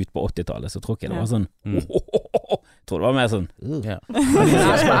det så ut på 80-tallet, så tror jeg ikke det var sånn jeg tror det var mer sånn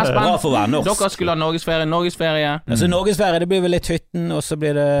bra for å være norsk. Dere skulle ha Norgesferie. Altså Norgesferie, det blir vel litt hytten, og så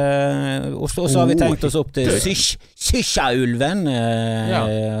blir det Oslo, og så har vi tenkt oss opp til Sysja-ulven.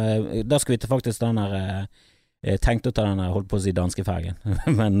 Da skal vi til faktisk den der tenkte å ta den, holdt på å si danskefergen,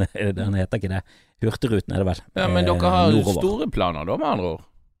 men den heter ikke det. Hurtigruten er det vel. Ja, men dere har store planer da, med andre ord.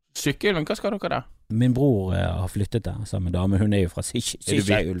 Sykkelen, hva skal dere der? Min bror har flyttet der sammen med dame, hun er jo fra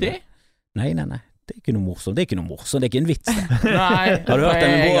Sysja-ulven. Nei. Det er ikke noe morsomt, det er ikke en vits det. Nei. Har du hørt at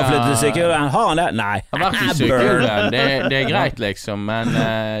min bror har flyttet til Sykkelen? Har han det? Nei. Jeg har vært i Sykkelen, det er greit liksom, men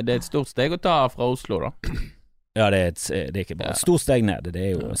det er et stort steg å ta fra Oslo da. Ja, det er ikke bare et stort steg ned, det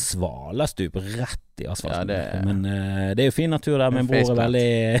er jo svalastup rett i asfalten. Men det er jo fin natur der, min bror er veldig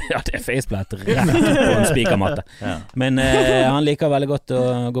ja, det er faceplate rett på en spikermatte. Men han liker veldig godt å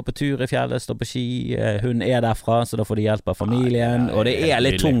gå på tur i fjellet, stå på ski, hun er derfra, så da får de hjelp av familien, og det er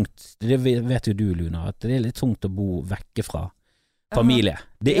litt tungt, det vet jo du Luna, at det er litt tungt å bo vekke fra familie.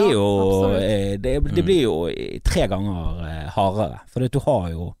 Det er jo det blir jo 3 ganger hardere, for du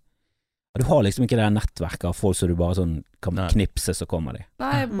har jo Du har liksom ikke det nettverket av folk som du bare sånn kan knipse, så kommer de.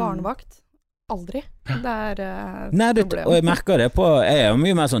 Nei, barnevakt. Aldri. Det Nei, og jeg merker det på, jeg er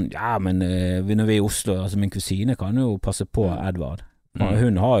mye mer sånn, ja, men når vi er i Oslo, altså min kusine kan jo passe på Edvard.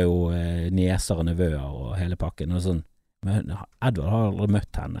 Hun har jo nieser og nevøer og hele pakken, og sånn. Men Edvard har aldri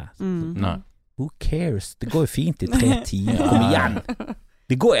møtt henne. Nei. Who cares? Det går jo fint i 3 timer. Kom igjen!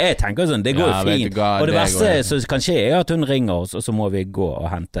 Jeg tenker sånn, det går jo fint. Og det verste som kan skje er at hun ringer oss, og så må vi gå og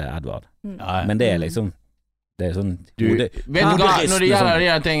hente Edvard. Men det er liksom, det er sånn vet du hva, når det gjelder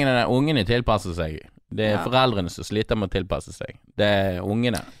de her tingene der, ungene tilpasser seg. Det er foreldrene som sliter med å tilpasse seg. Det er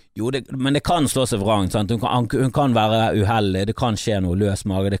ungene. Jo, men det kan slå seg vrangt, sant? Hun kan være uheldig, det kan skje noe løs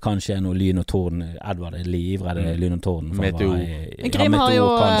mage, det kan skje noe lyn og torden. Edvard er livredd lyn og torden.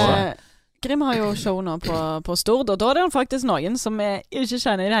 Grim har jo show nå på Stord, og da er det faktisk noen som jeg ikke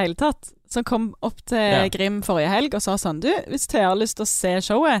kjenner i det hele tatt, som kom opp til Grim forrige helg og sa sånn, du, hvis Thea har lyst til å se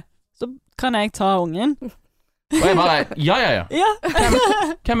showet, så kan jeg ta ungen. Og jeg bare, ja.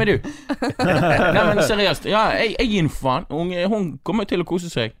 Hvem er du? Nei, men seriøst, jeg gir en faen. Hun kommer til å kose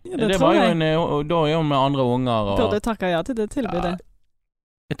seg. Det var jo da er hun med andre unger. Burde takke ja til det tilbudet.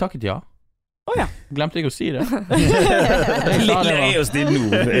 Jeg takket ja. Ja. Glemte jeg å si det? Lille er hos din nå.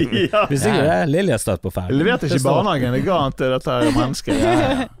 Hvis ikke det Lille har stått på ferdig. Leverte ikke i barnehagen, det ga han til dette mennesket.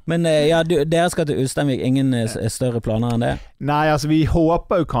 Men dere skal til Ulsteinvik, ingen større planer enn det? Nei, altså vi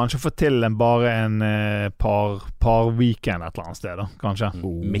håper jo kanskje å få til bare en par weekend et eller annet sted da, kanskje.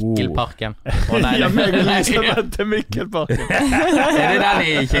 Mikkelparken. Ja, meg vil lyse den til Mikkelparken. Er det den i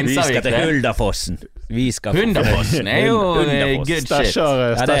Kinsarvik? Vi skal til Huldafossen. Hundafossen er jo good shit.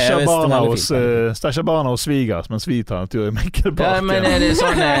 Stæsjer barna hos svigers, mens vi tar en tur i Mikkelparken. Ja, men er det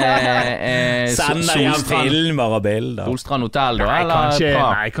sånn sender hjem filmer og bilder. Solstrand Hotel da?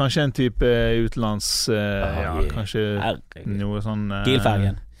 Nei, kanskje en type utenlands kanskje noe sånn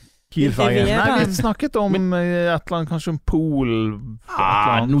Kielfergen. Nei, vi snakket om et eller annet, kanskje om Pol.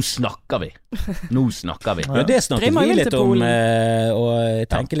 Nå snakker vi. Ja, det snakket vi litt om, og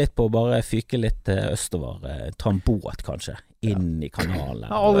tenke litt på bare fyke litt østover, ta en båt kanskje, inn i kanalen.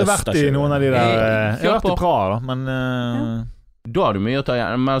 Jeg har aldri vært i noen av de der, jeg har vært i Praha da, men da har du mye å ta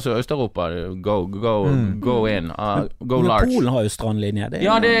igjen, men altså Østeuropa, go in, go large. Polen har jo strandlinje.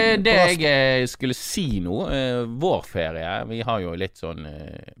 Det jeg skulle si nå, vår ferie, vi har jo litt sånn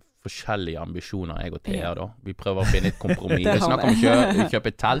forskjellige ambisjoner, jeg og Thea da. Vi prøver å finne et kompromiss. Vi snakker om å kjøpe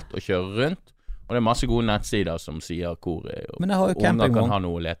et telt og kjøre rundt, og det er masse gode nettsider som sier hvor unger kan ha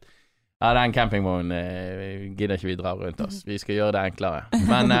noe lett. Ja, den campingvognen gidder ikke vi dra rundt oss. Vi skal gjøre det enklere.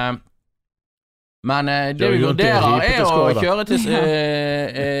 Men det vi vurderer er å kjøre til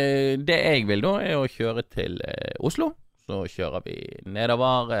det jeg vil da er å kjøre til Oslo. Så kjører vi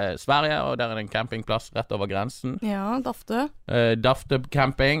nedover Sverige, og der er det en campingplass rett over grensen. Ja, Dafte. Dafte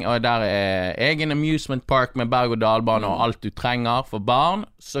camping, og der er egen amusement park med berg- og dalbane og alt du trenger for barn.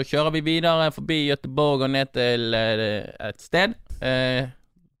 Så kjører vi videre forbi Göteborg og ned til et sted.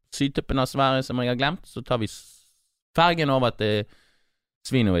 Sydtuppen av Sverige som jeg har glemt. Så tar vi fergen over til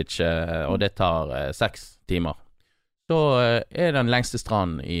Svinovic, og det tar 6 timer. Så er den lengste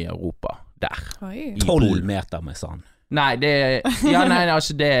stranden i Europa der. 12 meter med sand. Nei, den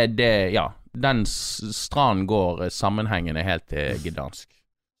stranden går sammenhengende helt til Gdansk,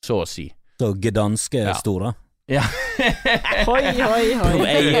 så å si. Så Gdansk er stor da? Ja.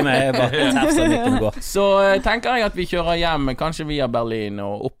 Så tenker jeg at vi kjører hjem, kanskje via Berlin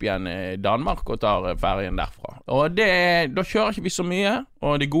og opp igjen i Danmark og tar ferien derfra. Og da kjører ikke vi så mye,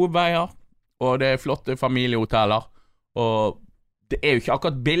 og det er gode veier, og det er flotte familiehoteller, og det er jo ikke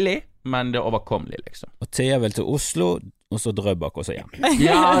akkurat billig, men det er overkommelig liksom. Og Thea vil til Oslo, og så Drøbak og så hjem.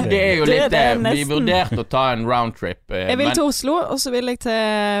 Ja, det er jo litt det. Vi vurderte å ta en roundtrip. Jeg vil til Oslo, og så vil jeg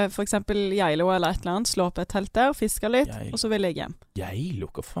til for eksempel Geilo eller et eller annet, slå opp et telt der, fiske litt, og så vil jeg hjem. Geilo,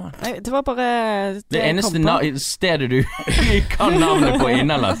 hva faen? Nei, det var bare det eneste stedet du kan navnet på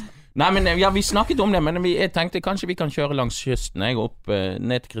innenlands. Nei, men vi snakket om det, men jeg tenkte kanskje vi kan kjøre langs kysten. Jeg går opp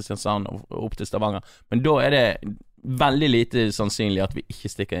ned til Kristiansand og opp til Stavanger. Men da er det veldig lite sannsynlig at vi ikke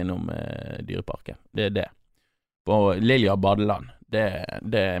stikker innom dyreparken. Det er det. På Lilja badeland. Det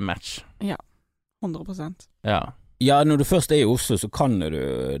er match. Ja, 100%. Ja, når du først er i Oslo, så kan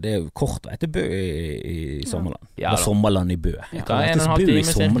du det er jo kort vei til Bø i Sommerland. Det er Sommerland i Bø. Ja, en halv time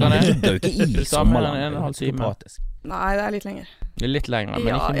cirka. Det ligger jo ikke i Sommerland. En halv time. Nei, det er litt lenger. Det er litt lenger,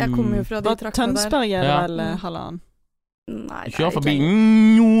 men ikke... jeg kommer jo fra de traktene der. Tønsberg er vel halvannen. Nei, det kjør forbi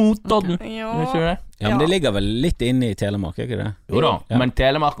Notodden. Ja, men det ligger vel litt inne i Telemark, ikke det? Jo da, men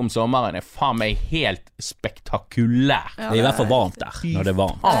Telemark om sommeren er faen meg helt spektakulær. Det er i hvert fall varmt der, når det er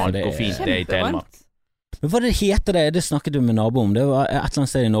varmt. Hvor fint det er i Telemark. Men hva det heter det snakket du med nabo om, det var et eller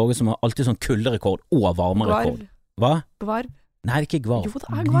annet sted i Norge som har alltid sånn kulderekord og varmerekord. Hva? Gvarv. Nei, det er ikke Gvarv. Jo, det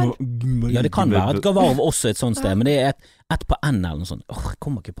er Gvarv. Ja, det kan være et Gvarv også et sånt sted, men det er et på N eller noe sånt. Jeg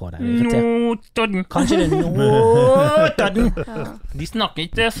kommer ikke på det. Notodden. Kanskje det er Notodden. De snakker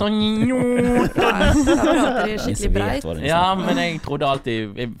ikke sånn i Notodden. Jeg prater skikkelig breit. Ja, men jeg trodde alltid,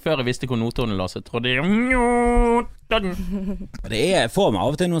 før jeg visste hvor Notodden lå, så trodde jeg Notodden. Det får meg av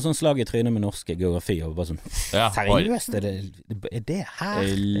og til noen sånn slag i trynet med norske geografi, og bare sånn, seriøst, er det her?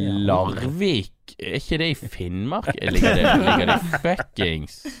 Larvik, er ikke det i Finnmark? Ligger det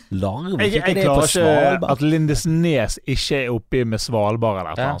fuckings Larvik? Jeg klarer ikke at Lindesnes ikke er oppi med Svalbard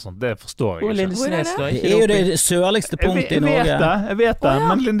eller noe sånt. Det forstår jeg ikke. Hvor er det? Det er jo det sørligste punktet i Norge. Jeg vet det,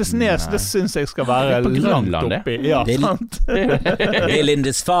 men Lindesnes, det synes jeg skal være langt oppi. Ja, sant. Det er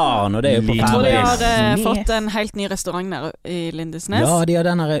Lindisfarne, og det er jo på Jeg tror de har fått en helt ny restaurant der i Lindesnes. Ja, de har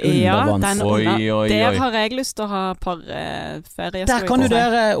den her undervanns. Der har jeg lyst til å ha par ferier. Der kan du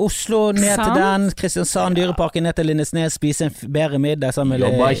dere Oslo ned til den, Kristiansand, Dyreparken ned til Lindesnes, spise en bedre middag sammen med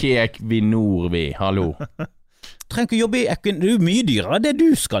Jobber ikke i Equinor, vi, hallo. Trenger ikke jobbe i Equinor, det er jo mye dyrere det du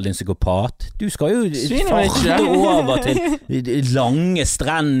skal, din psykopat. Du skal jo farte over til lange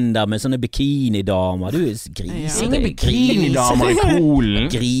strender med sånne bikinidamer. Du er grise. Ingen bikinidamer i Polen.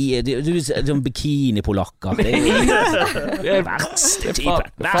 Du er sånn bikinipolakker. Det er verste typen.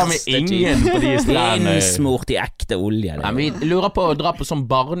 Faen meg ingen på de strendene. Innsmort i ekte olje. Nei, vi lurer på å dra på sånn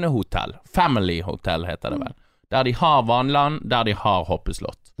barnehotell. Family Hotel heter det vel. Der de har vannland, der de har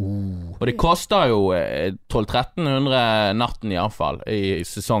hoppeslott. Og det koster jo 1200-1300 natten i alle fall i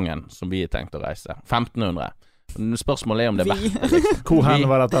sesongen som vi har tenkt å reise. 1500. Spørsmålet er om det er verdt det. Hvor hen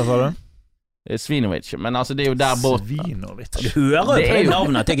var dette, sa du? Svinovic, men altså det er jo der båt. Svinovic. Du hører jo på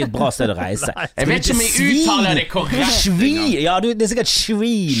navnet at det er et bra sted å reise. Jeg vet ikke om jeg uttaler det korrekt. Ja, det er sikkert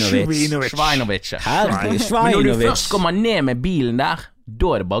Svinovic. Svinovic. Herregud, Men når du Svinovic. først kommer ned med bilen der,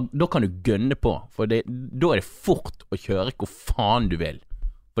 da kan du gønne på. For da er det fort å kjøre hvor faen du vil.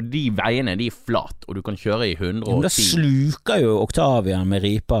 For de veiene, de er flat, og du kan kjøre i 110. Men da sluker jo Octavian med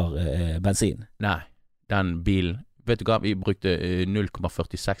riper bensin. Nei, den bilen, vet du hva, vi brukte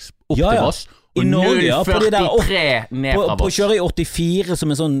 0,46 opp til oss, og I Norge, 0,43 ned fra på å oss. kjøre i 84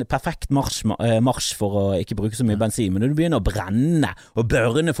 som en sånn perfekt marsj for å ikke bruke så mye bensin. Men når du begynner å brenne og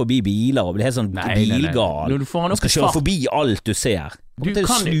børne forbi biler og bli helt sånn bilgal, Når du får den du opp skal i kjøre fart, forbi alt du ser. det er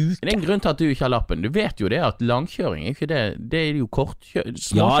en grunn til at du ikke har lappen. Du vet jo det at langkjøring er ikke det. Det er jo Ja, det er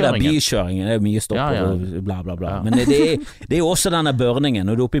småkjøringen. bykjøringen, det er mye stopp og bla bla bla. Men det er jo også denne børningen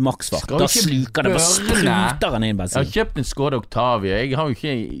når du er oppe i maksfart. Skal Da ikke sluker det, bare spruter den inn Jeg bensin. har kjøpt en Skoda Octavia. Jeg er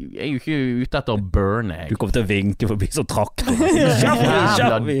jo ikke ute etter å burne. Du kommer til å vinke forbi som traktor.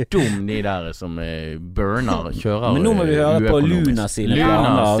 Jævla dum de der som burner, kjører. Men nå må vi høre på Luna sine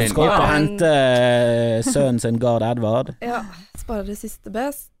planer. Skal opp og hente sønnen sin Gard Edvard. Ja, sparer det siste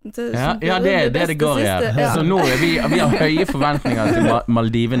best. Ja, det er det går i her. Ja. Så nå er vi har høye forventninger til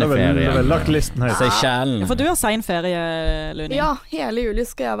Maldivene-ferien. Det er vel lagt listen høyt. Seychellen. For du har sein ferie, Luni. Ja, hele juli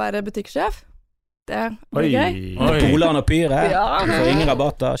skal jeg være butikksjef. Det blir Oi. gøy. Polarn og Pyre. Ja. Du får ingen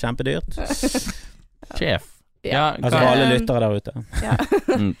rabatter, kjempedyrt. Sjef. Ja. Altså for alle lyttere der ute. Ja.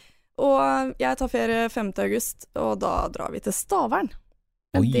 Mm. Og jeg tar ferie 5. august, og da drar vi til Stavern.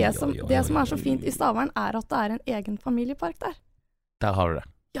 Men Oi, det som er så oi. fint i Stavern, er at det er en egen familiepark der. Der har du det.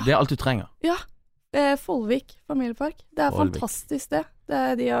 Ja. Det er alt du trenger. Ja. Folvik familiepark. Det er Folvik. fantastisk, det.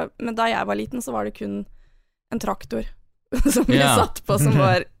 Men da jeg var liten, så var det kun en traktor som ble satt på, som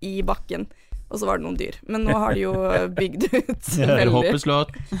var i bakken. Og så var det noen dyr. Men nå har de jo bygd ut Er det veldig.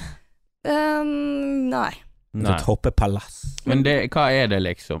 hoppeslott? Nei. Nei. Et hoppepalass. Men hva er det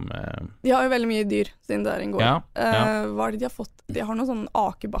liksom? De har jo veldig mye dyr, siden det er en gård. Ja, ja. Hva er det de har fått? De har noen sånne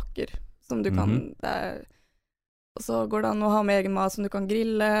akebakker som du kan og så går det an å ha med egen mat som du kan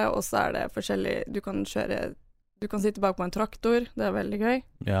grille, og så er det forskjellig. Du kan sitte bak på en traktor, det er veldig gøy.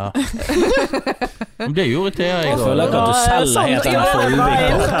 Ja. Men det gjorde Thea i Jeg går. føler ikke at du selger helt denne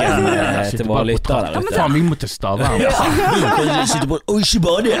Folvik-parken til våre lyttere der ute. Faen, vi må til Stavern. Ikke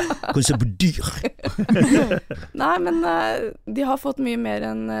bare det, kan se på dyr. Nei, men de har fått mye mer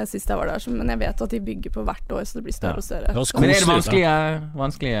enn sist jeg var der, men jeg vet at de bygger på hvert år, så det blir større og større. Men er det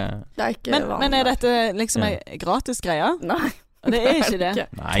vanskelige? Det er ikke vanlig. Men er dette liksom ei gratis greie? Nei. Det er ikke det.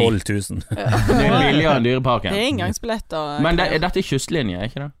 Nei. 12 000. Det er billigere enn Det Dyreparken. er inngangsbillett og Men dette er kystlinje, er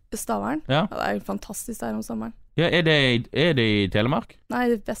ikke det? Stavern? Ja. Ja, det er fantastisk der om sommeren. Ja, er det i Telemark? Nei,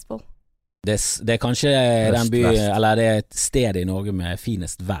 det er Vestfold. Det er kanskje den by, eller det er et sted i Norge med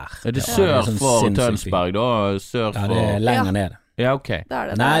finest vær. Er det Ja, sør sånn for sinnssykt Tønsberg, da? Sør Ja, for det er lenger Ja. ned. Ja, ok. Det er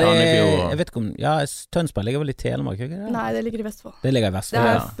det. Nei, Sandefjord. jeg vet ikke om Tønsberg ligger vel i Telemark, ikke det? Nei, det ligger i Vestfold. Det ligger i Det Vestfold.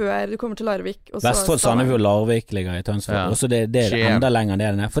 er før du kommer til Larvik. Og så Vestfold, Sandefjord, Larvik ligger i Tønsberg. Ja. Og så det er Skien. enda lenger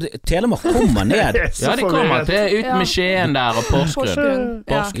ned. For Telemark kommer ned. Ja, de kommer til ut med Skien der og Porsgrunn.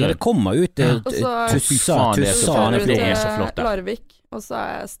 Porsgrunn. Ja, det kommer ut til Og så Tussa, Faen, det er så Sandefjord. flott. Det er så flott der. Larvik, og så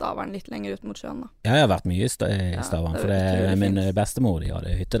er Stavern litt lenger ut mot sjøen, da. Ja, jeg har vært mye i Stavern, for det er utrolig min fint. bestemor de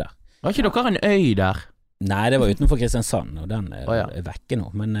hadde hytte der. Var ikke dere en øy der? Nei, det var utenfor Kristiansand, og den er ja. vekke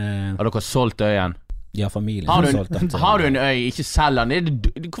nå. Men Har dere solgt øyen? ja, familien Har solgt den til- du en øy, ikke selger den?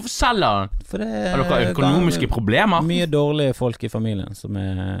 Hvorfor selger den? For det Har dere økonomiske problemer? Mye dårlige folk i familien som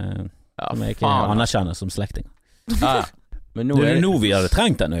jeg ikke anerkjenner som slekting. Ja. Men nå Det er nå vi hadde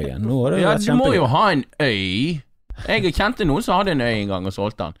trengt den øyen. Nå har det Ja, vært du må kjempegøy. jo ha en øy. Jeg kjente noen som hadde en øy en gang og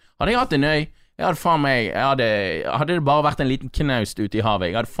solgte den. Hadde jeg hatt en øy, hadde det bare vært en liten knaust ute i havet,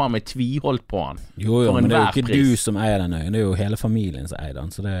 jeg hadde faen meg tviholdt på den. Jo, for men det er jo enhver ikke pris. du som eier den øyen, det er jo hele familien som eier den.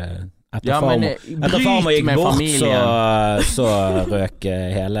 Så det etter Ja, men farmor bryt gikk med bort, familien. så røk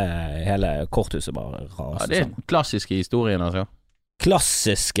hele korthuset bare ras. Ja, det er klassiske historien, altså.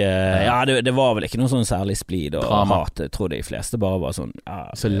 Klassiske Ja, det var vel ikke noe sånn særlig splid og Drama. hat. Jeg tror de fleste bare var sånn ja.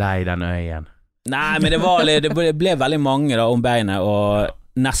 Så lei den øyen. Nei, men det ble veldig mange da om beinet, og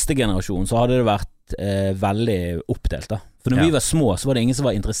neste generasjon så hadde det vært veldig oppdelt da. For når vi var små så var det ingen som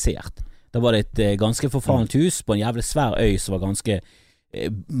var interessert. Da var det et ganske forfallent hus på en jævlig svær øy som var ganske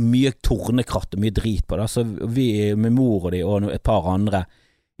mye tornekratt og mye drit på da. Så vi med mor og de og et par andre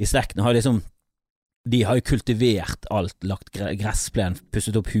i slekten har liksom de har jo kultivert alt, lagt gressplen,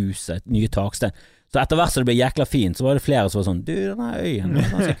 pusset opp huset, nye takstein. Så etter hvert som det ble jækla fint, så var det flere som var sånn du, denne øyen er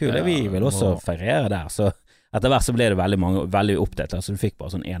ganske kul, vi vil også feriere der. Så etter hvert så ble det veldig oppdelt, så du fikk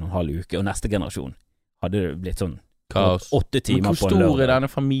bare sånn 1,5 uke, og neste generasjon hadde det blitt sånn Kaos. 8 timer Men på hvor en stor er lørdag. denne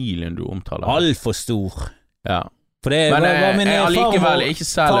familien du omtaler? Alt for stor. Ja. For det Men var min allikevel, ikke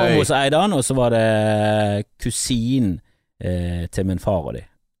selv øy. farmor som eide han, og så var det kusin til min far og de.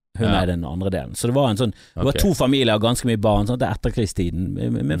 Hun Ja. er den andre delen. Så det var en sånn det var Ok. 2 familier og ganske mye barn sånn, til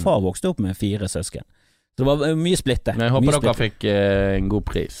etterkrigstiden. Min far vokste opp med 4 søsken. Så det var mye splitte. Men jeg håper Mye dere splitte. fikk en god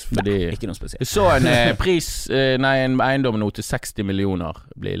pris, fordi Nei, ikke noe spesielt. jeg så en en eiendom nå til 60 millioner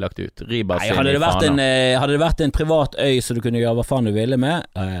bli lagt ut. Ribas Nei, hadde det vært en privat øy så du kunne gjøre hva faen du ville med,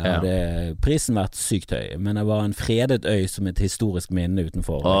 hadde prisen vært sykt høy. Men det var en fredet øy som et historisk minne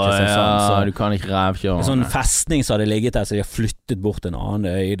utenfor Kristiansand. Så du kan ikke rævkjøre. en sånn festning som hadde ligget der, så de har flyttet bort en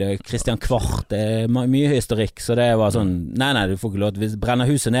annen øy. Det er Christian Kvart, det er mye historikk. Så det var sånn Nei, du får ikke lov til. Hvis brenner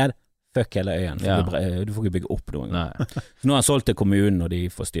huset ned, fuck hele øyen. Du får ikke bygge opp noen gang. Så nå har han solgt til kommunen, og de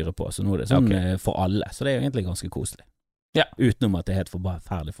får styre på. Så nå er det sånn for alle. Så det er jo egentlig ganske koselig. Ja. Utenom at det er helt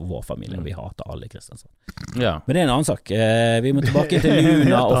forferdelig for vår familie. Vi hater alle i Kristiansand. Ja. Men det er en annen sak. Vi må tilbake til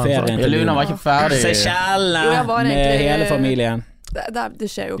Luna og ferien til Luna var ikke ferdig. Seychellene Jo, jeg var med egentlig- hele familien. Det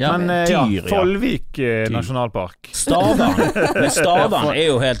skjer jo ikke Ja, mer. Men Dyr, ja. Follvik nasjonalpark. Stavern. Men Stavern er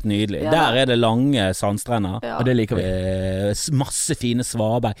jo helt nydelig. Ja. Der er det lange sandstrender. Ja. Og det liker vi. Masse fine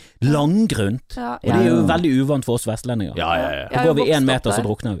svaberg. Langgrunt. Ja, Og det er jo veldig uvant for oss vestlendinger. Ja. Jeg Da har går jo vi 1 vokst meter, opp så der.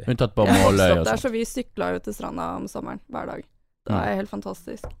 drukner vi. Unntatt på Jeg har vokst Måløy opp og der, sånn. så vi sykla jo til stranda om sommeren hver dag. Det er helt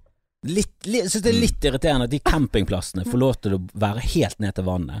fantastisk. Jeg synes det er litt irriterende at de campingplassene får lov til å være helt ned til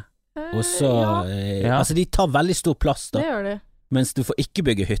vannet. Og så Ja, Altså, de tar veldig stor plass, da. det gjør de. Mens du får ikke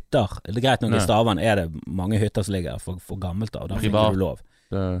bygge hytter. Det er greit nok Nei. i Stavern er det mange hytter som ligger for gammelt av. Da får Privat. ikke du lov.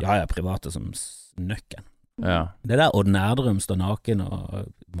 Det- Ja, private som nøkken. Ja. Det der Odd Nerdrum står naken og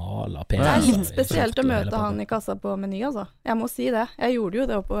maler Det penis. er litt og- spesielt å og hele møte han i kassa på Meny, altså. Jeg må si det. Jeg gjorde jo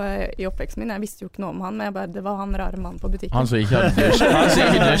det i oppveksten min. Jeg visste jo ikke noe om han, men det var han rare mannen på butikken. Han som ikke hadde dusjet. Han som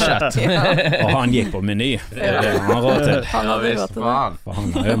ikke dusjet. Og han gikk på Meny. Det er det han har råd til. Han hadde råd til det. For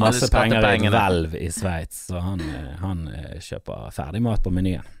han har jo masse Alle penger i et skattepengene. hvelv i Sveits, så han kjøper ferdigmat på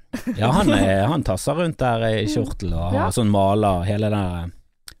Menyen. Ja, han tasser rundt der i kjortel og har sånn maler, hele den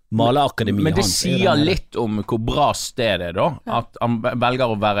maleakademiet. Men det sier litt om hvor bra stedet er, da. At han velger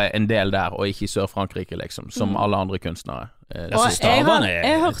å være en del der, og ikke i Sør-Frankrike, liksom. Som alle andre kunstnere. Jeg Og synes Stavern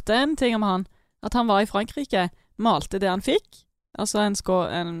jeg hørte en ting om han, at han var i Frankrike, malte det han fikk, altså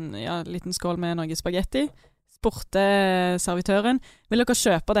en liten skål med noe spagetti, spurte servitøren, vil dere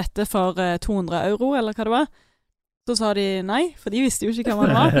kjøpe dette for 200 euro, eller hva det var? Så sa de nei, for de visste jo ikke hvem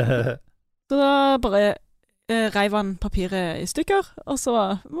han var. Så da bare reiv han papiret i stykker, og så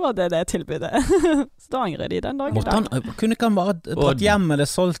var det tilbudet. Så da angrer de den dagen. Kunne ikke han bare dratt hjem med det,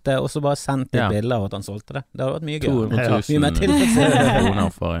 solgt det, og så bare sendt et bilde av at han solgte det? Det hadde vært mye gøy. 200 Mye mer 000 tilfredsstillende. kroner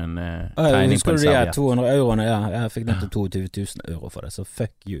for en tegning på Husker en du de serviett. 200 euroene? Ja, jeg fikk nettopp 22 000 euro for det, så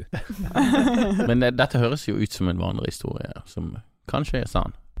fuck you. Men dette høres jo ut som en vandrehistorie, som kanskje er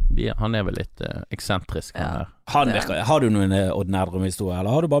sann. Han vel litt eksentrisk. Har du noen Odd Nerdrum-historie,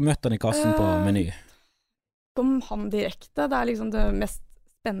 eller har du bare møtt han i kassen på Meny? Om han direkte, det liksom det mest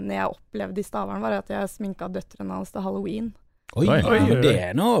spennende jeg opplevde i Stavern, var at jeg sminket døtrene hans til Halloween. Oi, det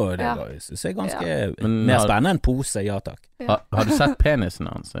synes jeg ganske mer spennende enn pose, ja takk. Har du sett penisen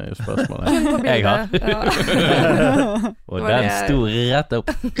hans, er jo spørsmålet. Jeg har. Og den sto rett opp.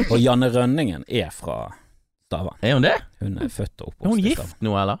 Og Janne Rønningen fra Stavern. Er hun det? Hun født og oppvokst. Er hun gift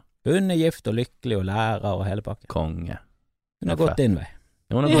nå, eller? Hun gift og lykkelig og lærer og hele pakken. Konge. Hun har gått din vei.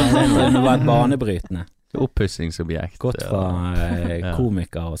 Hun har vært banebrytende. Oppussingsobjekt. Gått fra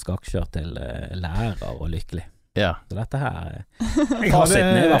komiker og skakkjør til lærer og lykkelig. Ja. Så dette her Jeg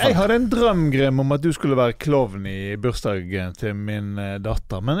hadde en drøm, Grim, om at du skulle være klovn i bursdagen til min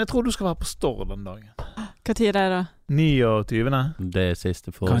datter, men jeg tror du skal være på Stord den dagen. Hva tid er det da? 29. Det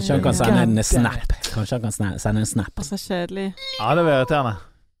siste for Kanskje han kan sende en snap. Så kjedelig. Ja, det var irriterende.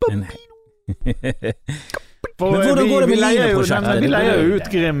 Men hvordan går det med Lino-prosjektet? Vi leier ut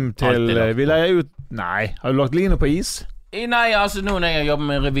Grim til Nei, har du lagt Lino på is? Nei, altså nå når jeg jobber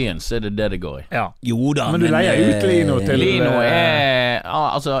med revyen, så er det går i. Ja. Jo da, men du leier ut Lino til Lino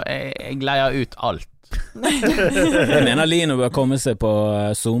altså, jeg leier ut alt. Jeg mener Lino bør komme seg på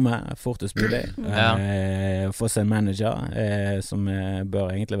Zoome fortest mulig. Få seg en manager som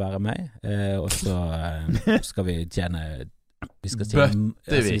bør egentlig være meg. Og så skal vi tjene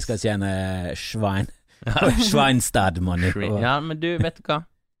Schweinstad-money. Ja, men du, vet du hva?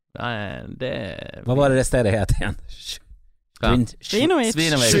 Hva var det stedet het igjen? Svinovic.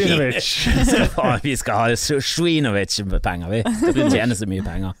 Vi skal ha Svinovic-penger. Vi tjener så mye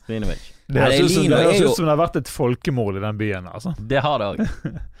penger. Det høres ut som det har vært et folkemål i den byen, altså. Det har det også.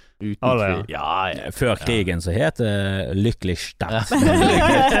 Før krigen så het det Lykkelig-Stadt.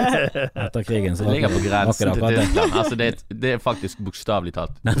 Etter krigen så det ligger på grensen til Tyskland. Altså det faktisk bokstavlig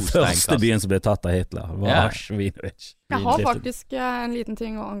talt den første byen som ble tatt av Hitler var Svinovic. Jeg har faktisk en liten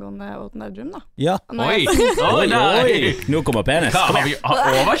ting angående Odd Nerdrum da. Ja. Oi, nå kommer penis.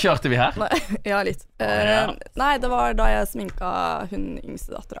 Overkjørte vi her? Ja, litt. Nei, det var da jeg sminket hun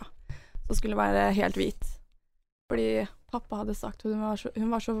yngste datteren. Så skulle være helt hvit. Fordi pappa hadde sagt at hun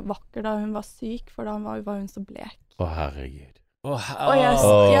var så vakker da hun var syk, for da var hun så blek. Å, herregud. Og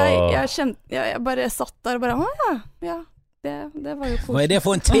jeg bare satt der og bare, det var jo koselig. Hva er det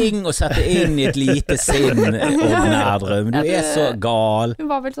for en ting å sette inn i et lite sinn, Odd Nerdrum? Du så gal. Hun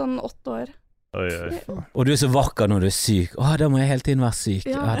var vel sånn 8 år. Og du så vakker når du syk. Da må jeg hele tiden være syk.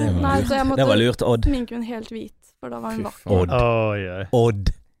 Det var lurt, Odd. Sminke hun helt hvit, for da var hun vakker.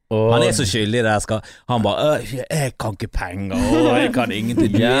 Odd. Han så skyldig der. Han bare 'Jeg kan ikke penger, jeg kan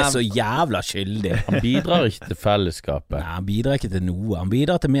ingenting'. Du så jævla skyldig. Han bidrar ikke til fellesskapet. Nei, han bidrar ikke til noe. Han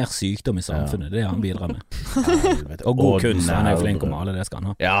bidrar til mer sykdom i samfunnet. Det han bidrar med. Og god kunst. Han jo flink om alle, det skal han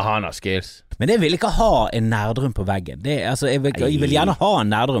ha. Ja, han har skills. Men jeg vil ikke ha en Nerdrum på veggen. Jeg vil gjerne ha en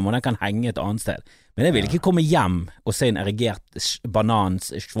Nerdrum, og den kan henge et annet sted. Men jeg vil ikke komme hjem og se en erigert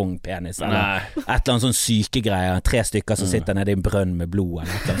banansvungpenis eller et eller annet sånn sykegreier, 3 stykker som sitter nede i en brønn med blod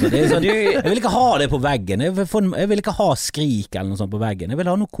eller noe sånt. Sånn, jeg vil ikke ha det på veggen. Jeg vil ikke ha skrik eller noe sånt på veggen. Jeg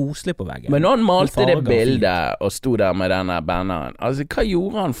vil ha noe koselig på veggen. Men når han malte det bildet og sto der med denne bananen, altså hva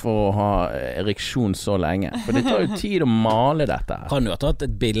gjorde han for å ha ereksjon så lenge? For det tar jo tid å male dette her. Kan du ha tatt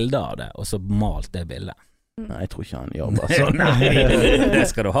et bilde av det og så malt det bildet? Nei, jeg tror ikke han jobber sånn. Det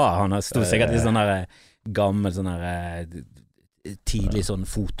skal du ha. Han sto sikkert i sånn der gammel sånn der tidlig sånn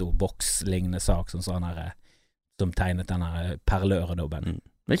fotoboks-lignende sak som tegnet den her perløredobben.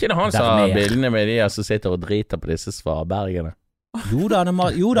 Men ikke det han sa bildene med de som sitter og driter på disse svabergene? Jo da.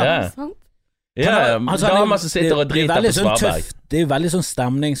 Damer som sitter og driter på svaberg. Det jo veldig sånn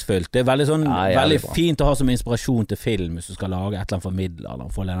stemningsfullt. Det veldig sånn veldig fint å ha som inspirasjon til film hvis du skal lage et eller annet for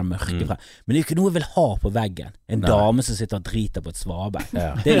middelalder, få den mørke frem. Men det jo ikke noe jeg vil ha på veggen. En dame som sitter og driter på et svaberg.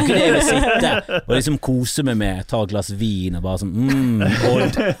 Det jo ikke det jeg vil sitte og liksom kose meg med, ta et glass vin og bare sånn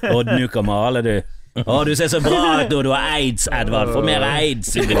Odd, nu kan male du. Du ser så bra ut når du har AIDS, Edvard. Få mer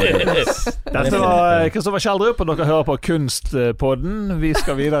AIDS. Dette var Kristoffer Kjeldrup, og dere hører på Kunstpodden. Vi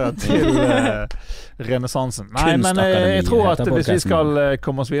skal videre til renessansen. Nei, men jeg tror at hvis vi skal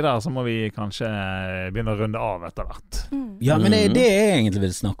komme oss videre, så må vi kanskje begynne å runde av etter hvert. Ja, men det jeg egentlig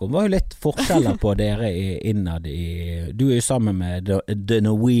vil snakke om var jo litt forskjeller på dere innad i. Du jo sammen med The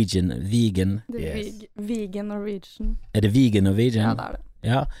Norwegian Vegan. Vegan Norwegian. Er det Vegan Norwegian? Ja, det er det.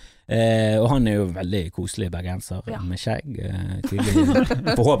 Ja. Og han jo veldig koselig bergenser med skjegg,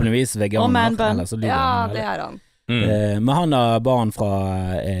 forhåpentligvis veganer. Og man-bun. Ja, det er han. Men han har barn fra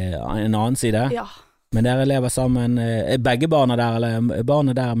en annen side. Ja. Men dere lever sammen, begge barna der, eller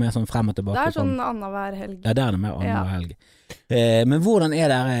barna der mer sånn frem og tilbake? Det sånn annenhver helg. Ja, det mer annenhver helg. Men hvordan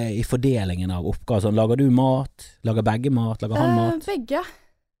dere i fordelingen av oppgaver? Sånn, lager du mat? Lager begge mat? Lager han mat? Begge.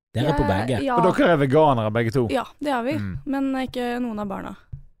 Dere på begge? Ja. Og dere veganere begge to? Ja, det vi. Men ikke noen av barna.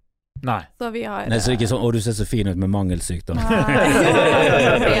 Nei. Så vi har Nei, så det er ikke sånn, du ser så fin ut med mangelsykdom.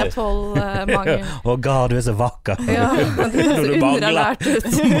 Nei, B12-mangel. God, du er så vakker. Ja, det er så underlært ut.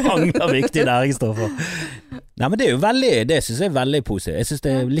 Mangler viktige næringsstoffer. Nei, men det er jo veldig, det synes jeg er veldig positivt. Jeg synes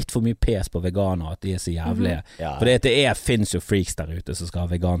det er litt for mye pes på veganere, at de er så jævlige. For det finnes jo freaks der ute som skal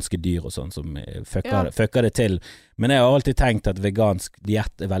ha veganske dyr og sånn, som fucker det til. Men jeg har alltid tenkt at vegansk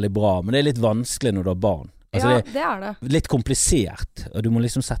diett er veldig bra, men det er litt vanskelig når du har barn. Altså det er det. Litt komplisert, og du må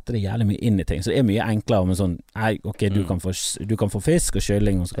liksom sette det jævlig mye inn i ting. Så det er mye enklere med sånn, ok, du kan få fisk og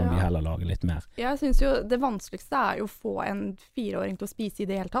kylling, og så kan vi heller lage litt mer. Jeg synes jo det vanskeligste er jo å få en 4-åring til å spise i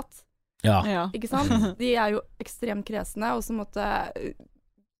det hele tatt. Ja. Ikke sant? De er jo ekstremt kresne, og så måtte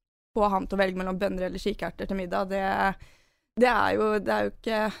få ham til å velge mellom bønner eller kikerter til middag. Det er jo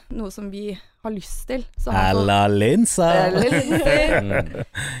ikke noe som vi har lyst til. Eller linser!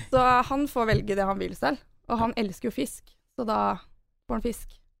 Så han får velge det han vil selv. Og han elsker jo fisk, så da får han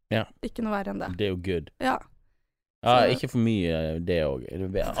fisk. Ja. Ikke noe verre enn det. Det er jo good. Ja. Ja, ikke for mye det også.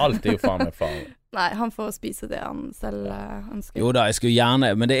 Alt er jo faen meg farlig. Nei, han får spise det han selv ønsker. Jo da, jeg skulle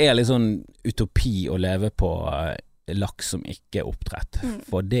gjerne, men det er litt sånn utopi å leve på laks som ikke er oppdrett.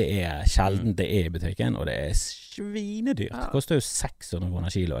 For det er sjelden det er i butikken, og det er svinedyrt. Det koster jo 600 kroner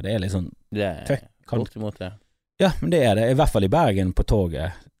kilo. Det er litt sånn Kort imot det. Ja, men det er det. I hvert fall i Bergen på toget,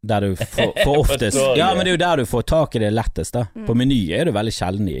 der du får oftest Ja, men det er jo der du får tak i det lettest da. På Meny er det veldig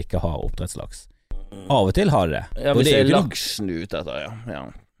sjelden de ikke har oppdrettslaks. Av og til har de det. Ja, hvis det er laksen ute etter,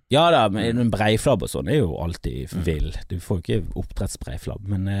 Ja da, men breiflabb og sånn er jo alltid vill. Du får jo ikke oppdrettsbreiflabb,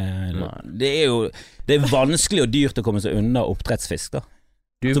 men det er jo vanskelig og dyrt å komme seg unna oppdrettsfisk da.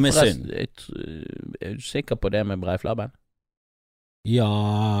 Som er synd. Er du sikker på det med breiflabben? Ja,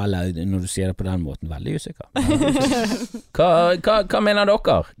 eller når du sier det på den måten, veldig usikker. Hva mener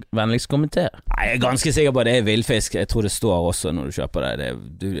dere? Vennligst kommenter. Nei, jeg er ganske sikker på at det er villfisk. Jeg tror det står også når du kjøper det.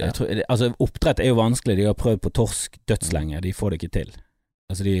 Altså, oppdrett er jo vanskelig. De har prøvd på torsk dødslenge. De får det ikke til.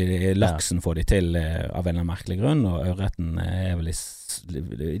 Altså, laksen får de til av en eller annen merkelig grunn, og ørreten er vel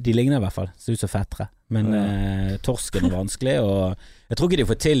de ligner i hvert fall. Ser ut som fettere. Men torsken er vanskelig, og jeg tror ikke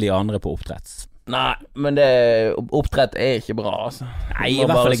de får til de andre på oppdrett. Nei, men oppdrett er ikke bra, altså. Nei, i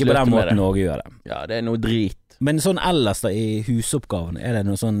hvert fall ikke på den måten Norge gjør det. Ja, det er noe drit. Men sånn ellers da, i husoppgaven, er det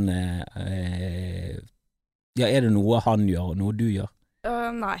noe sånn ja, er det noe han gjør, og noe du gjør?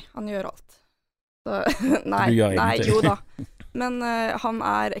 Nei, han gjør alt. Så, nei, du gjør ingenting? Jo da. Men han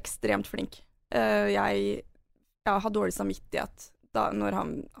er ekstremt flink. Jeg har dårlig samvittighet når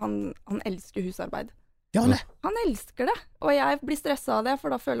han elsker husarbeid. Ja, han elsker det, og jeg blir stresset av det,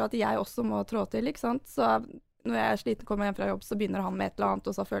 for da føler jeg at jeg også må trå til, ikke sant? Så når jeg er sliten, kommer hjem fra jobb, så begynner han med et eller annet,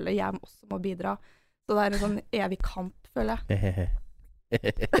 og så føler jeg også må bidra. Så det er en sånn evig kamp, føler jeg.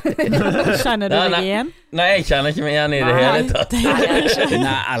 Kjenner du deg igjen? Nei, jeg kjenner ikke meg igjen i det hele tatt. Nei,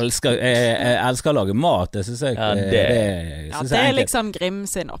 jeg elsker å lage mat, det synes jeg. Det er liksom Grim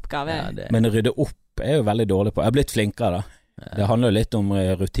sin oppgave. Men å rydde opp er jo veldig dårlig på. Jeg har blitt flinkere da. Det handler jo litt om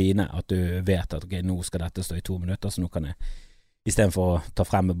rutine, at du vet at ok, nå skal dette stå i 2 minutter, så nå kan jeg i stedet for å ta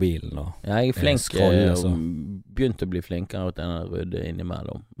frem mobilen og jeg er flink, scrolle, så. Begynt å bli flinkere til å rydde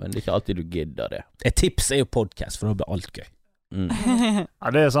innimellom, men det er ikke alltid du gidder det. Et tips er jo podcast, for da blir alt gøy. Ja,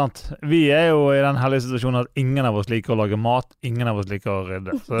 det er sant. Vi er jo i den heldige situasjonen at ingen av oss liker å lage mat, ingen av oss liker å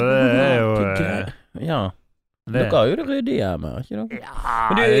rydde. Så det er jo ja. Dere har jo det ryddig hjemme, ikke dere?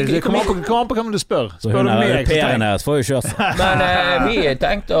 Ja, det kommer an på hvem du spør. Spør du meg, får jo kjørt. Men vi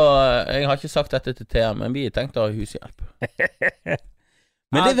tenkte å, jeg har ikke sagt dette til Thea, men vi tenkte å ha hushjelp.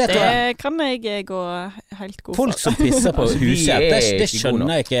 Men det vet det kan jeg gå helt god for. Folk som pisser på hushjelp, det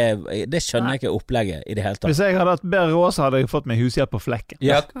skjønner jeg ikke opplegget i det hele tatt. Hvis jeg hadde hatt bedre råd, så hadde jeg fått meg hushjelp på flekken.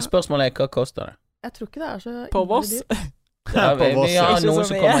 Ja, spørsmålet hva koster det? Jeg tror ikke det er så på Voss. Ja, vi har noen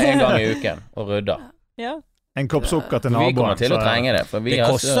som kommer en gang i uken og rydder. Ja. En kopp sukker til Vi naboen. kommer til å trenge det. Det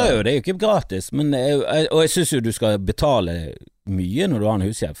koster jo, det er jo ikke gratis. Men, og jeg synes jo du skal betale mye når du har en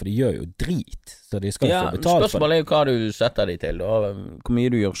hushjelp, for de gjør jo drit. Så de skal få betalt for det. Spørsmålet er jo hva du setter de til, og hvor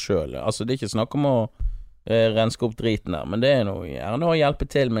mye du gjør selv. Altså, det er ikke snakk om å renske opp driten der, men det er noe gjerne å hjelpe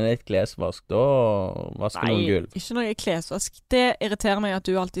til med litt klesvask, da vaske noen gulv. Nei, ikke noe klesvask. Det irriterer meg at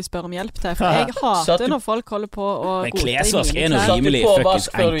du alltid spør om hjelp til, for jeg hater når folk holder på å men klesvask er noe rimelig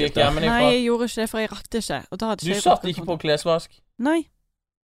fuckings enkelt. Nei, jeg gjorde ikke det, for jeg rakte ikke. Og da hadde du satt ikke på klesvask? Nei.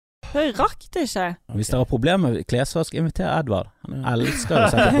 Jeg rakk det ikke. Hvis dere har problemer med klesvask, inviter Edvard. Han elsker å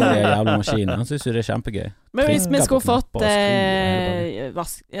sette på de jævla maskinene. Han synes jo det kjempegøy. Men hvis vi skulle fått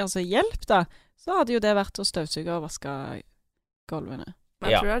hjelp da, så hadde jo det vært å støvsuge og vaske gulvene. Men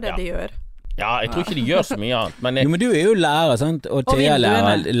jeg tror det de gjør. Ja, jeg tror ikke de gjør så mye annet. Men du er jo lærer, sant? Og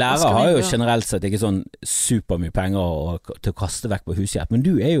TL-lærer. Lærere har jo generelt sett ikke sånn supermye penger til å kaste vekk på hushjelp, men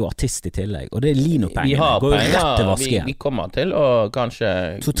du er jo artist i tillegg, og det er Lino-penger. Vi har går jo rett til vaskehjelp. Vi kommer til å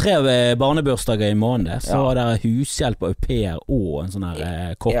kanskje 2-3 barnebursdager i måneden, så er det hushjelp og au pair og en sånn her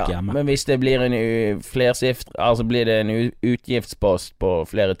kokk hjemme. Men hvis det blir en altså blir det en utgiftspost på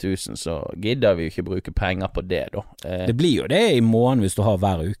flere tusen, så gidder vi jo ikke bruke penger på det da. Det blir jo det i måneden hvis du har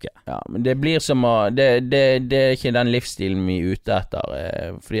hver uke. Ja, men det blir som å det er ikke den livsstilen vi er ute etter,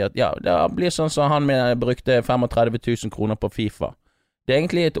 fordi at det blir sånn som han brukte 35 000 kroner på FIFA. Det er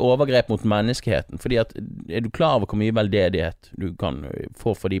egentlig et overgrep mot menneskeheten, fordi at er du klar over hvor mye veldedighet du kan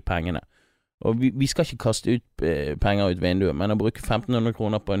få for de pengene, og vi skal ikke kaste ut penger ut vinduet, men å bruke 1500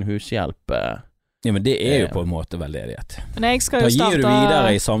 kroner på en hushjelp ja, men det er jo på en måte veldedighet. Men jeg skal jo da gir du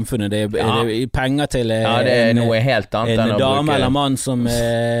videre i samfunnet. Det er penger til det er noe helt annet en dame eller mann som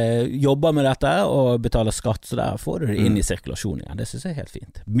jobber med dette og betaler skatt, så der får du det inn i sirkulasjonen igjen. Det synes jeg er helt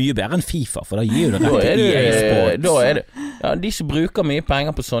fint. Mye bedre enn FIFA, for da gir du det rett til e-sports. Da er det de som bruker mye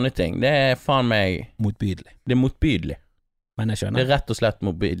penger på sånne ting, det er faen meg motbydelig. Det er motbydelig. Men jeg skjønner. Det er rett og slett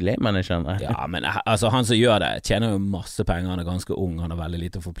motbydelig, men jeg skjønner. Ja, men altså han som gjør det tjener jo masse penger, han er ganske ung, han har veldig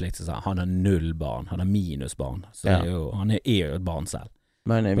lite forpliktelser, han har 0 barn, han har minusbarn, så han er jo et barn selv.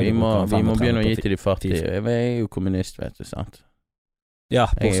 Men vi må begynne å gi til de fattige. Jeg er jo kommunist, vet du, sant? Ja,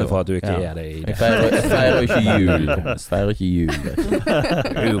 bortsett fra at du ikke er det i det. Jeg feirer ikke jul.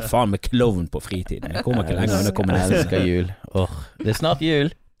 Du er jo faen med klovn på fritiden. Jeg kommer ikke lenger under kommunismen. Jeg elsker jul. Det er snart jul.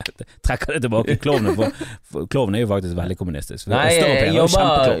 Trekker det tilbake. Klovn er jo faktisk veldig kommunistisk. Nei, jeg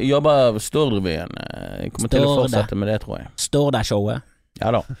jobber Stordrevyen. Jeg kommer til å fortsette med det, tror jeg. Stordashowet? Ja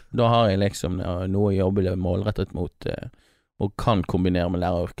da har jeg liksom noe å jobbe målrettet mot, og kan kombinere med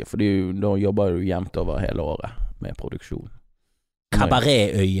læreryrket, for da jobber du jevnt over hele året med produksjon.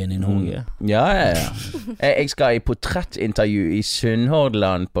 Kabaretøyen i Norge. Ja. Jeg skal i portrettintervju i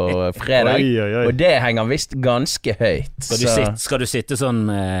Sunnhordland på fredag, og det henger vist ganske høyt. Skal du sitte sånn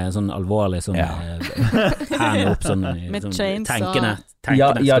alvorlig, hendene opp tenkende?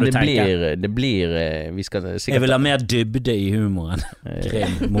 Ja, det blir vi skal sikkert jeg vil ha mer dybde i humoren.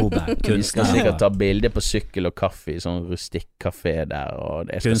 Vi skal sikkert ta bilder på sykkel og kaffe i sånn rustikk kafé der,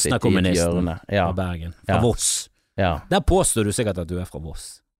 og jeg skal sitte i et hjørne i Bergen, fra Voss. Der påstår du sikkert at du er fra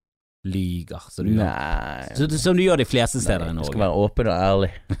Voss. Lyger så du som du gjør de fleste steder i Norge. Jeg skal være åpen og ærlig.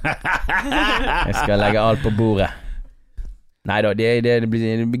 Jeg skal legge alt på bordet. Neida, det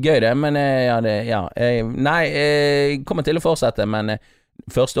blir gøy det, men jeg kommer til å fortsette, men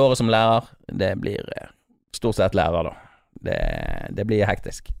første året som lærer, det blir stort sett lærer da. Det blir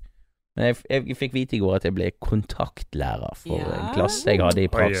hektisk. Men jeg fikk vite i går at jeg ble kontaktlærer for en klasse jeg hadde i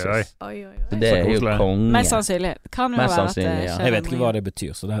praksis. Så det er jo konge. Mest sannsynlig. Kan jo være at det skjer. Jeg vet ikke hva det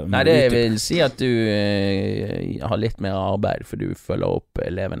betyr. Nei, det vil si at du har litt mer arbeid, for du følger opp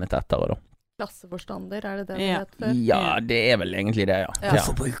elevene tettere da. Klasseforstander, er det heter? Ja, det er vel egentlig det, ja.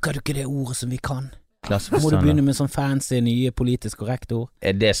 Hvorfor bruker du ikke det ordet som vi kan? Klasseforstander. Må du begynne med sånn fancy, nye politisk korrekte ord?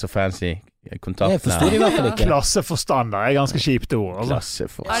 Er det så fancy? Jeg forstår det i hvert fall ikke. Klasseforstander er ganske kjipt ord, altså.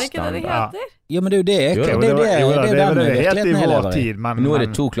 Klasseforstander. Er det ikke det det heter? Ja, men det er jo det det er helt i vår tid, men nå er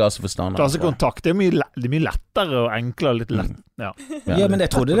det 2 klasseforstander. Klassekontakt, det er mye lettere og enklere og litt lett. Ja, men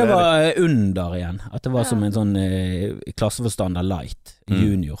jeg trodde det var under igjen, at det var som en sånn klasseforstander light,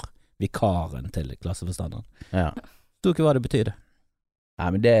 junior, vikaren til klasseforstanderen. Tror ikke hva det betyr. Nei,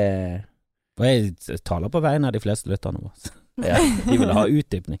 men det og jeg taler på vegne av de fleste lytterne våre. De vil ha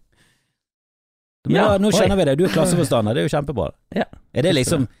utdypning. Nå skjønner vi det, du er klasseforstander, det er jo kjempebra. Er det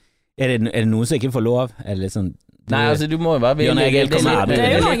liksom er det noen som ikke får lov? Er det liksom nei, altså du må jo være villig. Det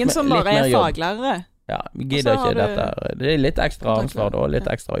er jo mange som bare er faglærere. Ja, vi gidder ikke dette. Det er litt ekstra ansvar og litt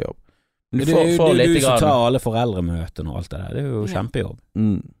ekstra jobb. Du får litt du som tar alle foreldremøtene og alt det der. Det er jo kjempejobb.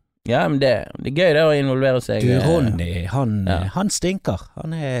 Ja, men det er gøy det å involvere seg. Du, Ronny, han stinker. Han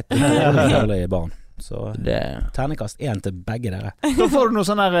er et dårlig barn. Så terningkast 1 til begge dere. Da får du noe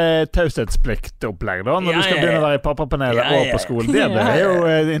sånn der taushetspliktopplegg da, når du skal begynne å være i pappapanelet og på skolen. Det er jo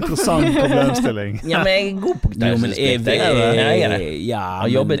en interessant problemstilling. Ja, men jeg er god på taushetsplikt. Jeg har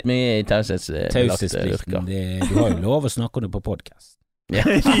jobbet mye i taushetsplikten. Du har jo lov å snakke om det på podcast. Ja,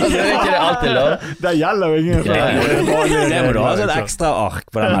 det er ikke det alltid lov. Det gjelder jo ingen. Det må du ha sånn ekstra ark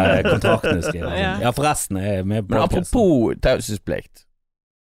på denne kontrakten. Ja, forresten er med på podcast. Men apropos taushetsplikt.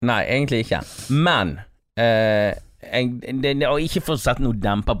 Nei, egentlig ikke. Men og ikke for å sette noe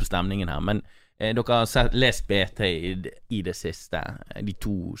demper på stemningen her, men dere har lest BT i det siste. De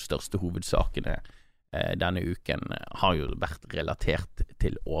 2 største hovedsakene denne uken har jo vært relatert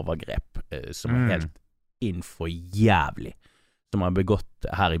til overgrep som helt innenfor jævlig, som har begått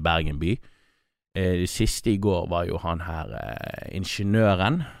her i Bergen by. Det siste i går var jo han her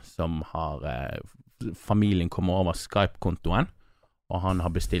ingeniøren som har familien kommer over Skype-kontoen, og han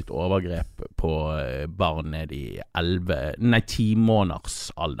har bestilt overgrep på barn ned i 10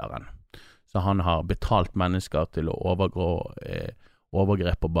 måneders alderen. Så han har betalt mennesker til å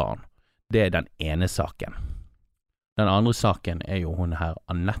overgrep på barn. Det den ene saken. Den andre saken jo hun her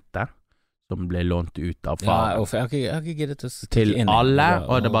Annette, som ble lånt ut av faren. Ja, jeg har ikke giddet å til alle,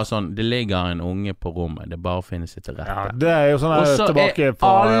 og det bare sånn, det ligger en unge på rommet, det bare finnes seg til rette. Ja, det jo sånn her tilbake på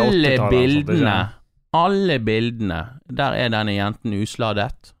 80-tallet. Alle bildene, der denne jenten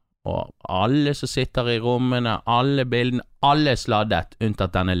usladet, og alle som sitter i rommene, alle bildene, alle sladet,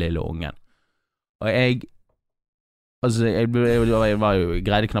 unntatt denne lille ungen. Og jeg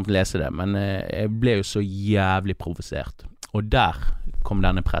greide knapt å lese det, men jeg ble jo så jævlig provosert. Og der kom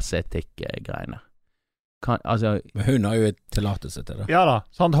denne presseetikk-greiene. Men hun har jo et tillatelse til det. Ja da,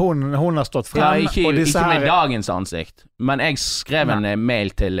 sånn, hun har stått frem. Ja, ikke med dagens ansikt, men jeg skrev en mail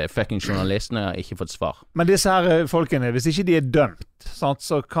til fucking journalisten, og jeg har ikke fått svar. Men disse her folkene, hvis ikke de dømt, sant,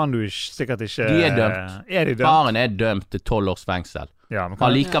 så kan du sikkert ikke... De dømt. De dømt? Faren dømt til 12 års fengsel. Ja,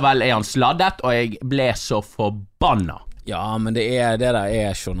 Allikevel han sladdet, og jeg ble så forbanna. Ja, men det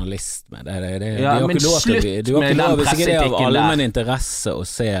der journalist med det. Ja, men slutt med den hvis ikke det av presseetikken allmenn interesse å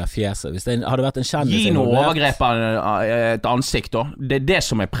se fjeset. Hvis det hadde vært en kjendis... Gi noe overgrep av et ansikt, da. Det det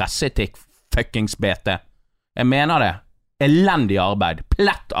som presseetikk, fuckings BT. Jeg mener det. Elendig arbeid.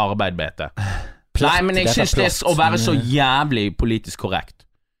 Plett arbeid, BT. Nei, men jeg synes det å være så jævlig politisk korrekt.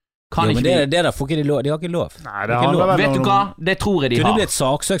 Jo, men det der får ikke de lov. De har ikke lov. Nei, det har lov. Vet du hva? Det tror jeg de har. Kunne blitt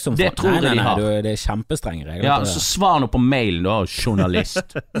saksøkt som det tror jeg de har. Det kjempestrenge regler. Ja, så svar nå på mailen da,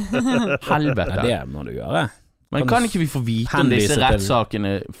 journalist. Helvete. Ja, det må du gjøre. Men kan ikke vi få vite om disse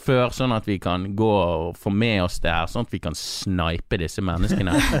rettssakene før, sånn at vi kan gå og få med oss det her, sånn at vi kan snipe disse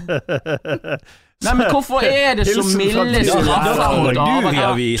menneskene? Nei, men hvorfor det så milde straffer mot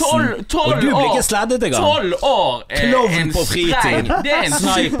avhengig? 12 år Klovn på fritid. Det en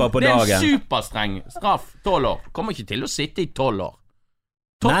sniper på dagen. Det en superstreng straff. 12 år. Kommer ikke til å sitte i 12 år.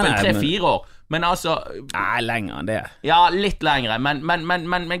 Toppen 3-4 år. Men altså... Nei, lenger enn det. Ja, litt lengre. Men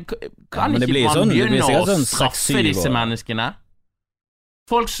kan ikke man sånn, begynne å sånn straffe disse menneskene?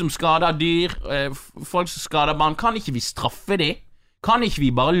 Folk som skader dyr, folk som skader barn, kan ikke vi straffe de? Kan ikke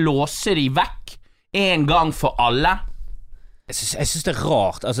vi bare låse de vekk en gang for alle? Jeg synes det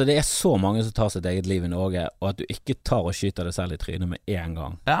rart. Altså, det så mange som tar sitt eget liv i Norge, og at du ikke tar og skyter deg selv i trynet med en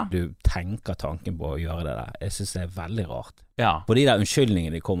gang. Ja. Du tenker tanken på å gjøre det der. Jeg synes det veldig rart. Ja. For de der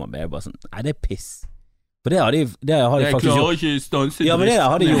unnskyldningene de kommer med, bare sånn, nei, det piss. For det har de faktisk klarer ikke stanse. Ja, men det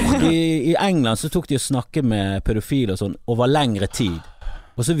har de gjort. I England så tok de å snakke med pedofile og sånn over lengre tid.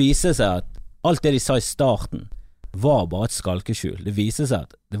 Og så viser det seg at alt det de sa i starten var bare et skalkeskjul. Det viser seg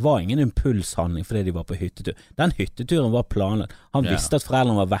at det var ingen impulshandling fordi de var på hyttetur. Den hytteturen var planlagt. Han visste at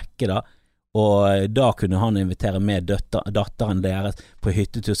foreldrene var vekke da, og da kunne han invitere med datteren deres på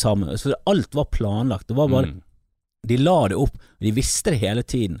hyttetur sammen. Så alt var planlagt. Det var bare de la det opp, og de visste det hele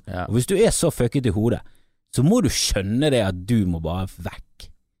tiden. Ja. Og hvis du så fucket i hodet, så må du skjønne det at du må bare vekk.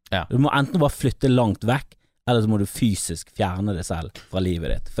 Ja. Du må enten bare flytte langt vekk, eller så må du fysisk fjerne det selv fra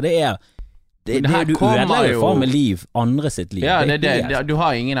livet ditt. For det du ødelegger jo med liv, andre sitt liv. Ja, du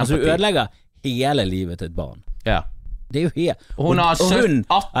har ingen empati. Altså, du ødelegger hele livet til et barn. Ja. Det jo helt. Hun har 18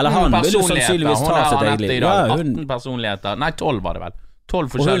 personligheter. 18 personligheter. Nei, 12 var det vel. 12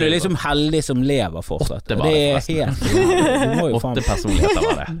 forskjellige. Og hun liksom heldig som lever fortsatt. 8 var det helt 8 personligheter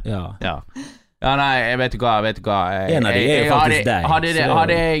var det. Ja. Ja, nei, jeg vet hva. En av de jo faktisk deg.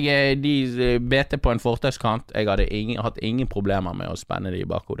 Hadde jeg de BT på en fortauskant, jeg hadde hatt ingen problemer med å spenne de i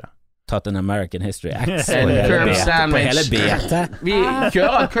bakhodet. Tatt en American History X curb sandwich. På hele BT. Vi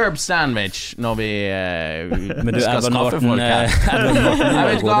kjører curb sandwich når vi skal skaffe folk her. Jeg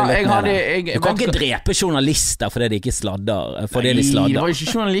vet hva, du kan ikke drepe journalister fordi de ikke sladder. Fordi de sladder. Det var jo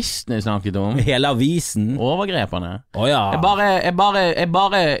ikke journalistene jeg snakket om. Hele avisen. Overgreperne. Ja. Jeg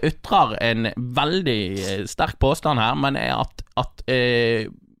bare ytrer en veldig sterk påstand her, men at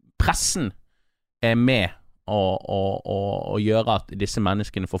pressen med og gjøre at disse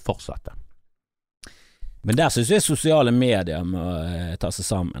menneskene får fortsette. Men der synes jeg sosiale medier må ta seg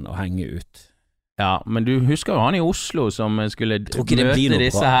sammen og henge ut. Ja, men du husker jo han i Oslo som skulle møte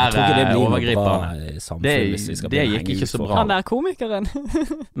disse her overgriperne. Det gikk ikke så bra. Han der komikeren.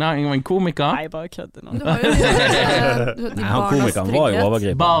 Nei, han var en komiker. Nei, bare kødde nå. Han komikeren var jo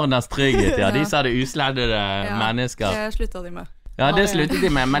overgriper. Barnas trygghet, ja. De sa det usleddede mennesker. Det sluttet de med. Ja, det sluttet de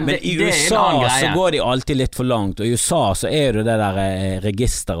med, men i USA så går de alltid litt for langt, og i USA så er det der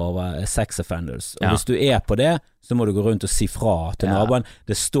register over sex offenders, og hvis du på det, så må du gå rundt og si fra til naboen.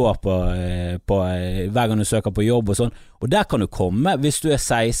 Det står på hver gang du søker på jobb og sånn, og der kan du komme hvis du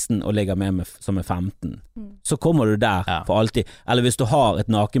 16 og ligger med som 15. Så kommer du der for alltid. Eller hvis du har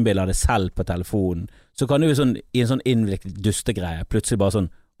et nakenbilde av deg selv på telefonen, så kan du sånn, i en sånn innviklet dustegreie plutselig bare sånn,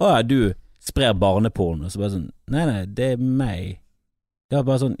 du sprer barneporn, og så bare sånn, nei, det meg. Det var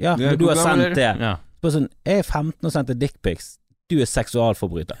bare sånn, men du har sendt det. Bare sånn, jeg 15 og sendte dickpics. Du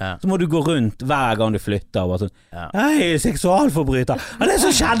seksualforbryter. Så må du gå rundt hver gang du flytter og bare sånn, hei, seksualforbryter. Det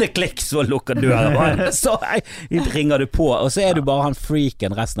som skjedde, klikk, så lukker døren. Så ringer du på, og så du bare han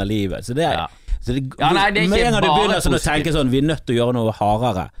freaken resten av livet. Så det så det, nei, det med en gang du begynner sånn å positivt. tenke sånn, vi nødt til å gjøre noe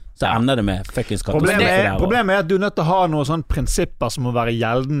hardere, så ender det med fuckings katastrofe. Problemet at du nødt til å ha noen sånne prinsipper som må være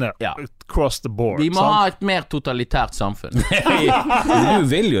gjeldende across the board. Vi må ha et mer totalitært samfunn. Du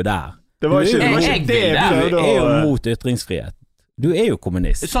vil jo der. Det var ikke det du jo mot ytringsfrihet. Du jo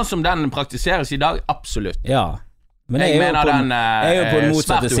kommunist. Sånn som den praktiseres i dag, absolutt. Ja. Men jeg jo på den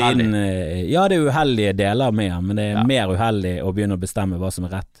motsatte siden. Ja, det uheldige deler med, men det mer uheldig å begynne å bestemme hva som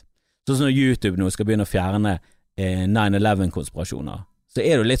rett. Sånn som når YouTube nå skal begynne å fjerne 9/11-konspirasjoner, så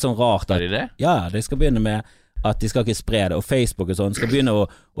det jo litt sånn rart at de skal begynne med at de skal ikke spre det, og Facebook og sånn skal begynne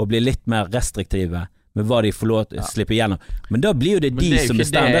å bli litt mer restriktive med hva de får lov til å slippe igjennom. Men da blir jo det de som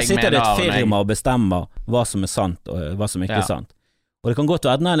bestemmer. Da sitter det et firma og bestemmer hva som sant og hva som ikke sant. Og det kan godt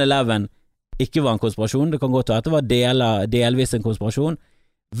være at 9/11 ikke var en konspirasjon, det kan godt være at det var delvis en konspirasjon.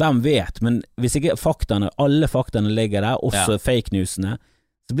 Hvem vet, men hvis ikke alle faktaene ligger der, også fake newsene,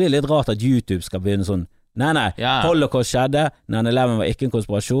 så blir det litt rart at YouTube skal begynne sånn, nei, Holocaust skjedde, 9/11 var ikke en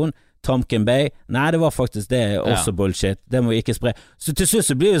konspirasjon, Tompkin Bay, nei, det var faktisk det, også bullshit, det må vi ikke spre. Så til slutt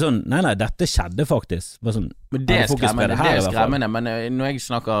så blir det sånn, nei, dette skjedde faktisk. Sånn, men det skremmende, men når jeg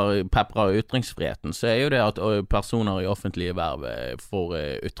snakker pepper ytringsfriheten, så jo det at personer i offentlige verv får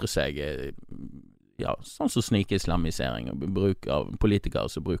ytre seg, sånn som snikislamisering, og bruk av politikere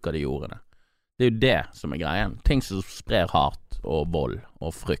som bruker de ordene. Det jo det som greien. Ting som sprer hat og vold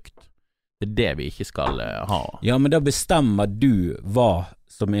og frykt. Det det vi ikke skal ha. Ja, men da bestemmer du hva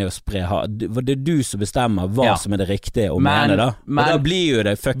som å spre hat. Det du som bestemmer hva som det riktige å mene da. Og da blir jo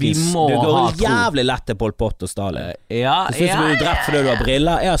det fuckings, du går jævlig lett til Pol Pot og Stalin. Så synes du blir drept fordi du har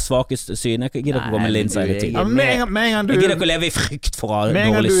briller. Jeg har svakest syn, jeg gidder ikke gå med linser hele tiden. Jeg gidder ikke å leve i frykt for å ha dårlig syn.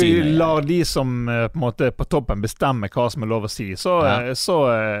 Med en gang du lar de som på en måte på toppen bestemme hva som lov å si, så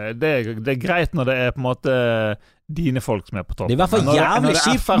det greit når det på en måte dine folk som på toppen. Det i hvert fall jævlig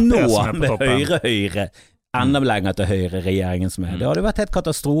kjipt nå med høyre enda lenger til høyre-regjeringen som det hadde jo vært helt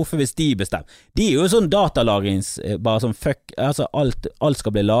katastrofe hvis de bestemmer. De jo sånn datalagrings, bare sånn fuck, altså alt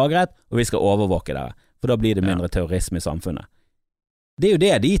skal bli lagret, og vi skal overvåke det, for da blir det mindre terrorisme i samfunnet. Det jo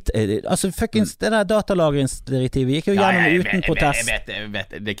det dit, altså fuckings det der datalagringsdirektivet gikk jo gjennom uten protest. Jeg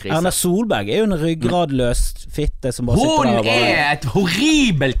vet, det kriser. Erna Solberg jo en ryggradløs fitte som bare sitter der og bare... Hun et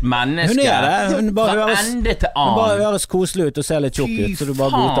horribelt menneske. Hun det, hun bare høres koselig ut og ser litt tjukk ut, så du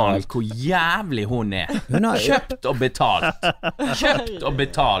bare godtar alt. Fy faen, hvor jævlig hun Kjøpt og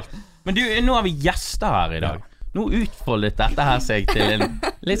betalt. Men du, nå har vi gjester her i dag. Nå utfoldet dette her seg til en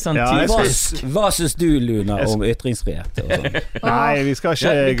litt sånn Hva synes du, Luna, om ytringsfrihet? Nei, vi skal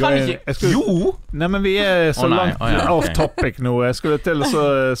ikke gå inn. Jo! Nei, men vi så langt off topic nå. Jeg skulle til å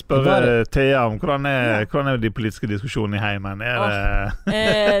spørre Thea om hvordan de politiske diskusjonene i heimen.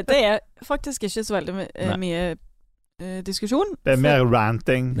 Det faktisk ikke så veldig mye diskusjon. Det mer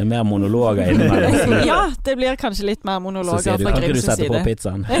ranting. Det mer monologer innimellom. Ja, det blir kanskje litt mer monologer fra Grims side. Så sier du, kan ikke du sette på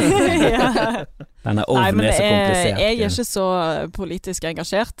pizzaen? Denne ovnen så komplisert. Jeg ikke så politisk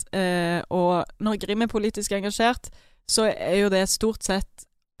engasjert, og når Grim politisk engasjert, så jo det stort sett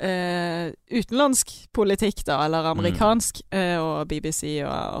utenlandsk politikk da, eller amerikansk, og BBC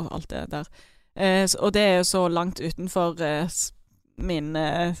og alt det der. Og det jo så langt utenfor min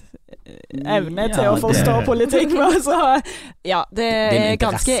evne til å forstå politikk, så ja, det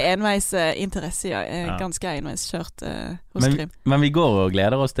ganske enveis interesse, ganske enveiskjørt hos Grim. Men vi går og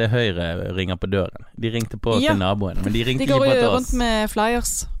gleder oss til Høyre ringer på døren. De ringte på til naboen, men de ringte ikke på til oss. De går jo rundt med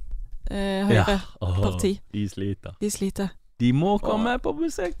flyers, Høyre parti. De sliter. De må komme på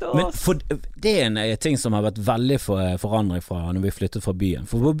besøk til oss. Men det en ting som har vært veldig forandring fra når vi flyttet fra byen.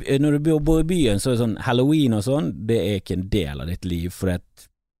 For når du bor i byen, så det sånn Halloween og sånn, det ikke en del av ditt liv, for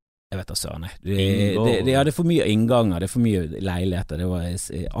Jeg vet da søren, det er for mye innganger, det er for mye leiligheter,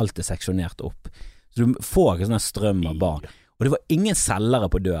 alt er seksjonert opp. Så du får ikke sånn strøm av barn. Og det var ingen selgere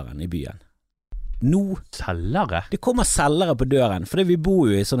på døren i byen. Nå Selgere? Det kommer selgere på døren, for vi bor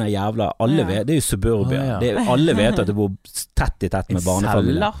jo i sånne jævla det er jo suburbia. Alle vet at det bor tett i tett med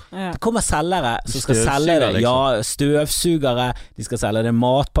barnefamilier. Det kommer selgere som skal selge det. Ja, støvsugere, de skal selge det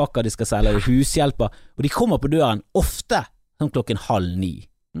matpakker, de skal selge det hushjelper, og de kommer på døren ofte sånn 8:30.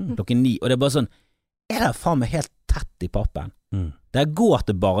 Klokken 9, og det er bare sånn det faen meg helt tett i pappen. Det går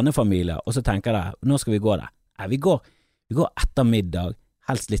til barnefamilier, og så tenker jeg, nå skal vi gå der. Nei, vi går etter middag,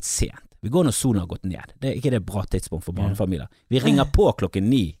 helst litt sent. Vi går når solen har gått ned. Det er ikke det bra tidspunkt for barnefamilier. Vi ringer på klokken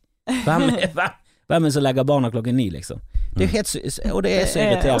 9. Hvem er det som legger barna klokken 9, liksom? Det er og det er så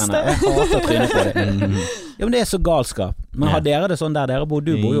irriterende. Jeg hater trynet på det. Ja, men det er så galskap. Men har dere det sånn der dere bor?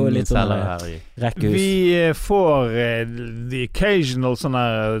 Du bor jo litt sånn rekkehus. Vi får the occasional sånne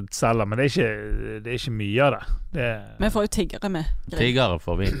celler, men det er ikke mye av det. Vi får jo tiggere med. Tiggere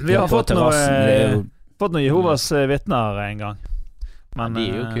får vi. Vi har fått noen Jehovas vitner en gang. Men de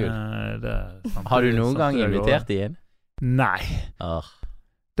er jo kul. Har du noen gang invitert de inn? Nei.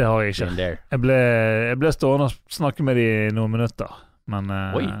 Det har jeg ikke. Jeg ble stående og snakke med de i noen minutter. Men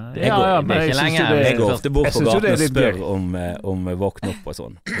oi, det er ikke lenge. Jeg går ofte bort på gaten og spør om våkne opp og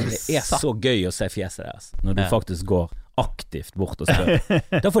sånn. Det er så gøy å se fjeset deres når du faktisk går aktivt bort og spør.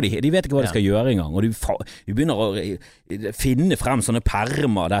 Da får de vet ikke hva de skal gjøre engang, og de begynner å finne frem sånne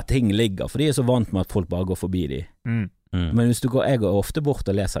permer der ting ligger, for de er så vant med at folk bare går forbi de. Men hvis jeg går ofte bort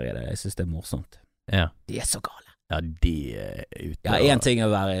og leser i det, jeg synes det er morsomt. De er så gale. Ja, de er ute. Ja, en ting er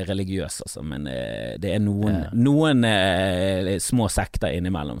å være religiøs, altså, men det er noen små sekter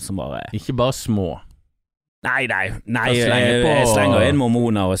innimellom som bare ikke bare små. Nei, jeg slenger inn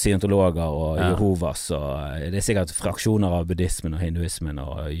mormoner og scientologer og Jehovas, og det er sikkert fraksjoner av buddhismen og hinduismen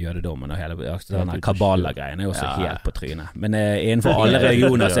og jødedommen og hele denne kabala-greien er jo også helt på trynet. Men innenfor alle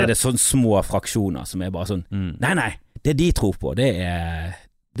religioner så er det sånne små fraksjoner som er bare sånn, nei, det de tror på,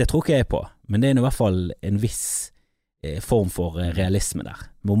 det tror ikke jeg på, men det er i hvert fall en viss form for realisme der.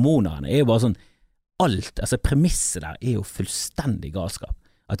 Mormonerne er jo bare sånn altså premisset der er jo fullstendig galskap.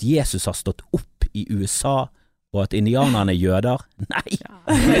 At Jesus har stått opp i USA, og at indianerne er jøder. Nei!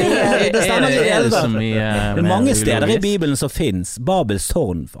 Det stemmer ikke. Det er mange steder i Bibelen som finnes. Babels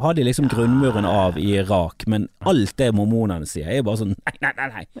tårn har de liksom grunnmuren av i Irak, men alt det mormonerne sier er bare sånn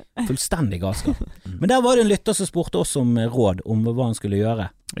nei. Fullstendig galskap. Men der var det en lytter som spurte oss om råd om hva han skulle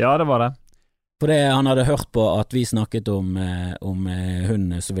gjøre. Ja, det var det. Fordi han hadde hørt på at vi snakket om hun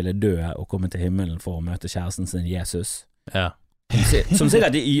som ville dø og komme til himmelen for å møte kjæresten sin Jesus. Ja. Som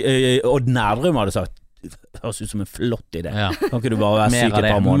sikkert Odd Nærdrum hadde sagt, det høres ut som en flott idé. Kan ikke du bare være syk et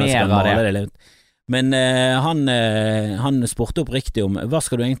par måneder så kan male det litt. Men han spurte oppriktig om hva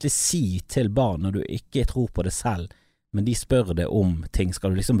skal du egentlig si til barn når du ikke tror på det selv, men de spør det om ting.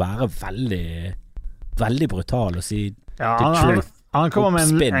 Skal du liksom være veldig, veldig brutal og si the truth? Han kommer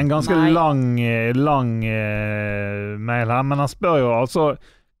med en ganske lang mail her, men han spør jo altså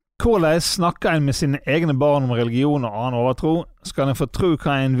hvordan snakker en med sine egne barn om religion og annen overtro? Skal en få tro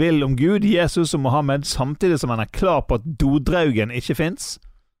hva en vil om Gud, Jesus og Mohammed, samtidig som en er klar på at dodraugen ikke finnes?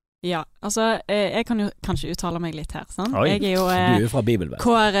 Ja, altså jeg kan jo kanskje uttale meg litt her, sant? Oi, jeg er jo du er fra Bibelverden.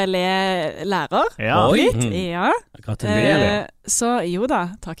 KRLE-lærer. Ja. Gratulerer. Så jo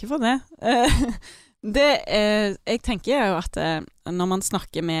da, takk for det. Jeg tenker jo at når man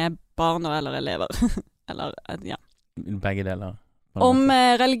snakker med barn eller elever eller, begge deler om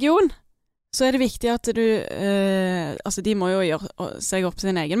religion, så er det viktig at du altså de må jo gjøre seg opp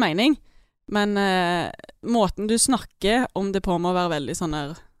sin egen mening, men måten du snakker om det på må være veldig sånn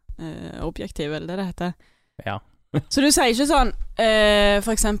objektiv, eller det heter. Ja. Så du sier ikke sånn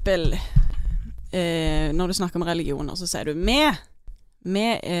for eksempel når du snakker om religion, og så sier du vi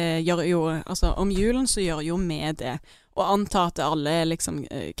gjør jo, altså om julen så gjør jo vi det, og anta at alle er liksom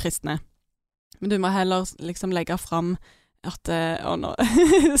kristne. Men du må heller liksom legge fram at nå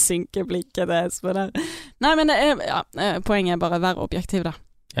synker blikket det der. Nei, men poenget er bare å være objektiv da.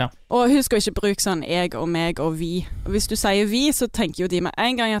 Ja. Og husk å ikke bruke sånn jeg og meg og vi. Og hvis du sier vi, så tenker jo de med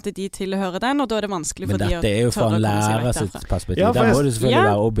en gang at de tilhører den, og da er det vanskelig for de å tørre å komme seg vekk derfra. Men dette er jo fra en lærers perspektiv. Der må du selvfølgelig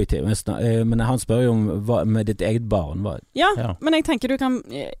være objektiv. Men han spør jo om med ditt eget barn. Ja, men jeg tenker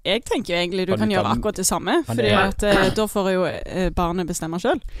jeg tenker jo egentlig du kan gjøre akkurat det samme, fordi at da får jo barnet bestemme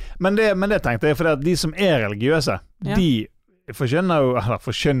selv. Men det tenkte jeg, for at de som er religiøse, de de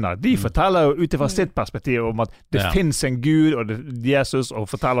forteller jo ut fra sitt perspektiv om at det finnes en Gud og Jesus, og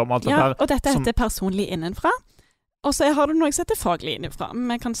forteller om alt det der. Og dette er personlig innenfra. Og så har du noe som heter faglig innenfra.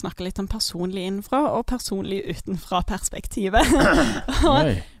 Vi kan snakke litt om personlig innenfra og personlig utenfra perspektivet.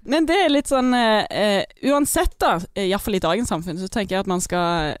 Men det litt sånn, uansett da, i hvert fall i dagens samfunn, så tenker jeg at man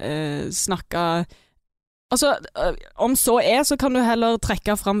skal snakke, altså om så så kan du heller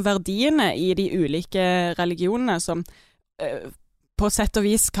trekke fram verdiene i de ulike religionene som på sett og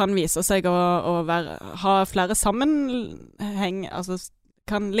vis kan vise seg å ha flere sammenheng, altså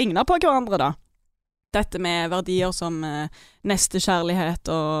kan ligne på hverandre da. Dette med verdier som nestekjærlighet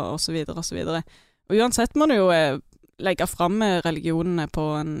og så videre og så videre. Og uansett må du jo legge fram religionene på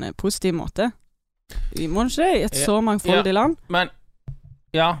en positiv måte. Vi må ikke det i et så mangfoldig land. Men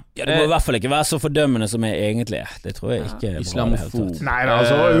det må i hvert fall ikke være så fordømmende som jeg egentlig det tror jeg ikke islamofob. Nei,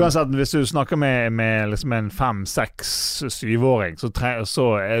 altså uansett, hvis du snakker med liksom en 5, 6, 7-åring, så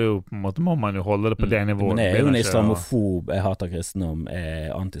det jo på en måte, må man jo holde det på det nivået. Men jeg jo en islamofob, jeg hater kristendom,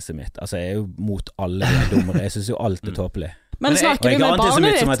 antisemitt. Altså jeg jo mot alle dommer. Jeg synes jo alt tåpelig. Men snakker du med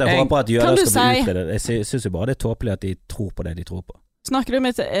barnet ditt? Som at jeg håper at jøder skal bli utredet. Jeg synes jo bare det tåpelig at de tror på det de tror på. Snakker du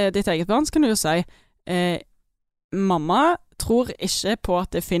med ditt eget barn, så kan du jo si mamma tror ikke på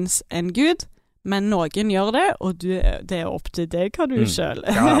at det finnes en Gud, men noen gjør det, og det opp til deg, hva du selv.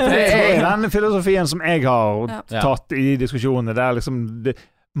 Ja, det den filosofien som jeg har tatt i diskusjonene, det liksom det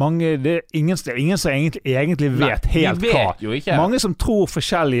ingen som egentlig vet helt hva. Mange som tror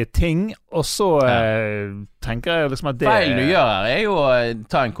forskjellige ting, og så tenker jeg liksom at det feil du gjør her jo å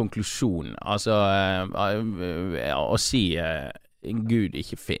ta en konklusjon, altså å si Gud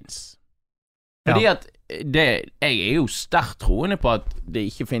ikke finnes. Fordi at jeg jo sterkt troende på at det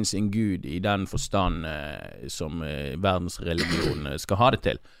ikke finnes en Gud i den forstand som verdens religion skal ha det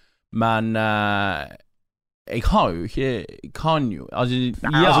til. Men jeg har jo ikke kan jo altså,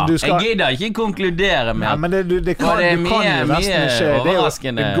 jeg gidder ikke konkludere med men det kan jo nesten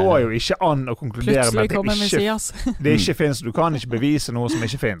ikke det går jo ikke an å konkludere med at det ikke finnes. Du kan ikke bevise noe som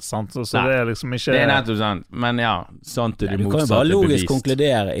ikke finnes, sant? Så det liksom ikke det nettopp sant, men sånt det du kan jo bare logisk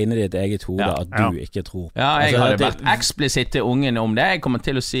konkludere inni ditt eget hode at du ikke tror på. Jeg hadde vært eksplisitt til ungen om det. Jeg kommer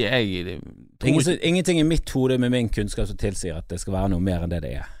til å si ingenting i mitt hode med min kunnskap som tilsier at det skal være noe mer enn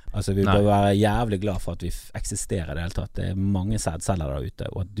det Altså vi bør være jævlig glad for at vi eksisterer i det hele tatt. Det mange sædceller der ute,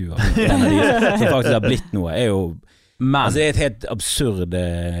 og at du har en av de som faktisk har blitt noe jo altså det et helt absurd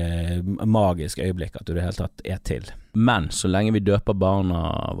magisk øyeblikk at du i det hele tatt til. Men så lenge vi døper barna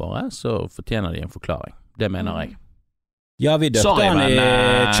våre, så fortjener de en forklaring. Det mener jeg. Ja, vi døpte han i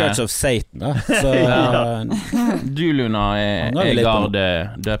Church of Satan da. Så du Luna Egard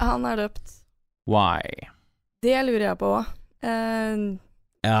døpt. Han døpt. Why? Det lurer jeg på.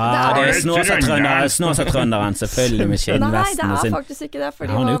 Ja, det snåsatrønderen selvfølgelig med skinnvesten. Nei, det faktisk ikke det,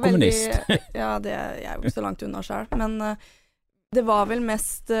 fordi han jo kommunist. Jeg jo ikke så langt unna selv, men det var vel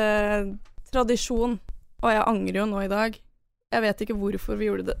mest tradisjon, og jeg angrer jo nå i dag. Jeg vet ikke hvorfor vi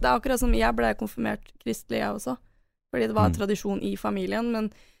gjorde det. Det akkurat som jeg ble konfirmert kristelig jeg også, fordi det var tradisjon i familien,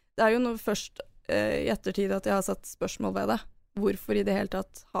 men det jo nå først i ettertid at jeg har satt spørsmål ved det. Hvorfor i det hele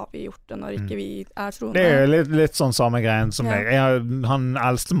tatt har vi gjort det når ikke vi troende? Det jo litt sånn samme greien som han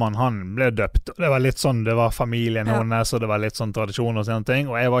eldstemann, han ble døpt. Det var litt sånn, det var familien hennes, og det var litt sånn tradisjon og sånne ting,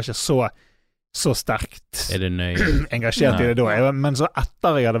 og jeg var ikke så sterkt engasjert i det da. Men så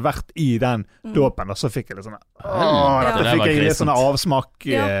etter jeg hadde vært i den dåpen, så fikk jeg litt sånn dette fikk jeg litt sånn avsmak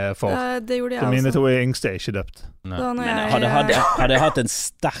for. Det gjorde jeg så mine to yngste ikke døpt. Men hadde jeg hatt en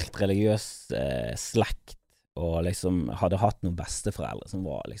sterkt religiøs slekt, og liksom hadde hatt noen besteforeldre som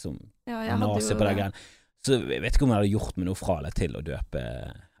var liksom nazi på den greien, så jeg vet ikke om jeg hadde gjort meg noe fra eller til å døpe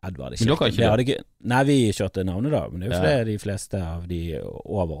Edvard i kirken. Nei, vi kjørte navnet da, men det jo fordi de fleste av de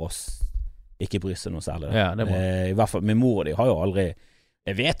over oss ikke bryr seg noe særlig. I hvert fall min mor og de har jo aldri,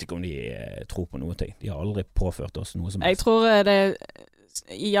 jeg vet ikke om de tror på noe ting, de har aldri påført oss noe som helst. Jeg tror det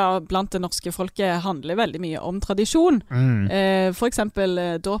blant det norske folket handler veldig mye om tradisjon. For eksempel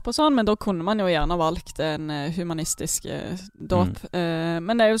dåp og sånn, men da kunne man jo gjerne valgt en humanistisk dåp.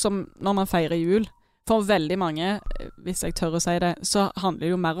 Men det jo som når man feirer jul. For veldig mange, hvis jeg tør å si det, så handler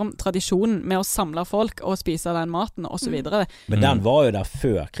det jo mer om tradisjonen med å samle folk og spise den maten og så videre. Men den var jo der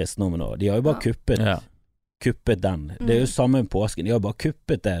før kristendommen også. De har jo bare kuppet den. Det jo samme med påsken. De har bare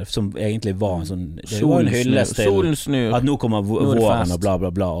kuppet det som egentlig var en sånn det var en hyllest til at nå kommer våren og bla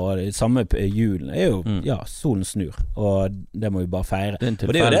bla bla, og det samme julen jo solen snur, og det må vi bare feire. Og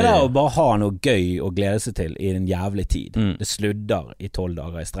det jo det der å bare ha noe gøy å glede seg til i en jævlig tid. Det sludder i 12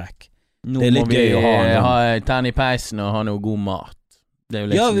 dager i strekk. Det litt gøy å ha tenn i peisen og ha noe god mat.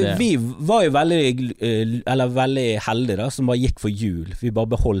 Vi var jo veldig heldige da, som bare gikk for jul. Vi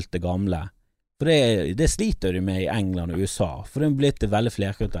bare beholdt det gamle. For det sliter du med i England og USA, for det blitt et veldig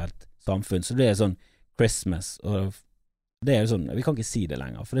flerkulturelt samfunn, så det sånn Christmas, og det jo sånn, vi kan ikke si det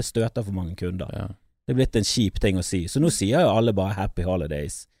lenger, for det støter for mange kunder. Ja. Det blitt en kjip ting å si. Så nå sier jo alle bare Happy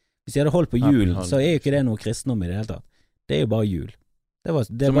Holidays. Hvis jeg hadde holdt på jul, så jo ikke det noe kristendom i det hele tatt. Det jo bare jul. Det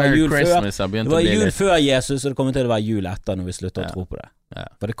var jul før Jesus, og det kommer til å være jul etter når vi slutter å tro på det. Ja.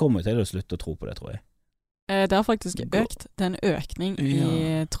 For det kommer til å slutte å tro på det, tror jeg. Det har faktisk økt. Det en økning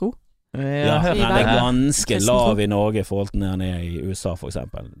i tro. Ja, men det ganske lav i Norge i forhold til når han i USA, for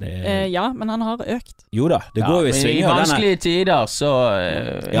eksempel. Ja, men han har økt. Jo da, det går jo i sving. I vanskelige tider, så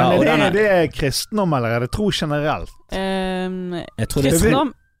men det kristendom, eller det tro generelt? Jeg tror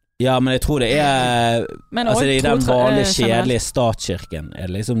kristendom. Ja, men jeg tror det altså det i den vanlige kjedelige statskirken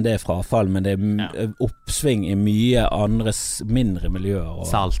liksom det frafall, men det oppsving i mye andres mindre miljøer.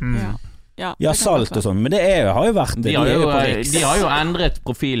 Salt. Ja, salt og sånn, men det har jo vært de har jo endret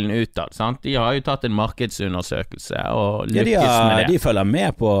profilen utad, sant? De har jo tatt en markedsundersøkelse og lykkes med det. De følger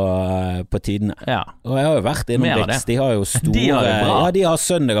med på tidene. Ja. Og jeg har jo vært innom Riks. De har jo store de har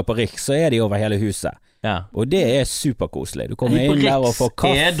søndager på Riks, så de over hele huset. Ja. Og det superkoselig. Du kommer inn der og får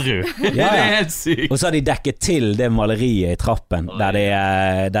kaffe. Edru. Det helt sykt. Og så har de dekket til det maleriet i trappen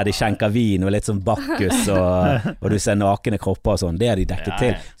der de skjenker vin og litt sånn bakkus og du ser nakne kropper og sånn. Det har de dekket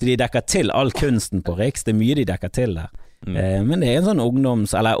til. Så de dekker til all kunsten på Riks. Det mye de dekker til der. Men det en sånn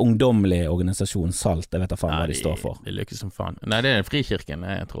ungdommelig organisasjon, Salt. Jeg vet da faen hva de står for. Det lykkes som faen. Nei, det Frikirken,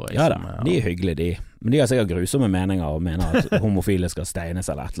 tror jeg. Ja da, de hyggelige de. Men de har sikkert grusomme meninger og mener at homofile skal steines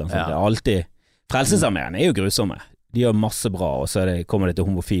eller et eller annet sånt. Det alltid Frelsesarmeen jo grusomme. De gjør masse bra, og så kommer det til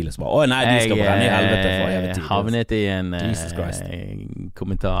homofile som bare nei, de skal brenne i helvete for evig tid. Jeg havnet i en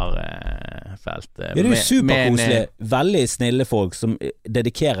kommentarfelt. Det jo superkoselig. Veldig snille folk som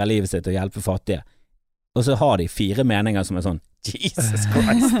dedikerer livet sitt til å hjelpe fattige. Og så har de 4 meninger som sånn Jesus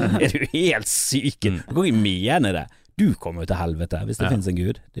Christ, du helt syk? Du kan ikke mene det. Du kommer jo til helvete hvis det finnes en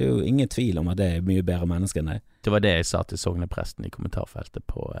Gud. Det jo ingen tvil om at det mye bedre mennesker enn deg. Det var det jeg sa til sognepresten i kommentarfeltet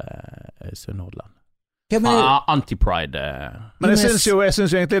på Sunnhordland. Anti-pride. Men jeg synes jo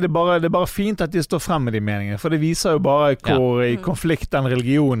egentlig det er bare fint at de står frem med de meningene, for det viser jo bare hvor i konflikt den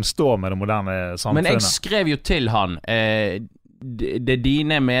religionen står med det moderne samfunnet. Men jeg skrev jo til han det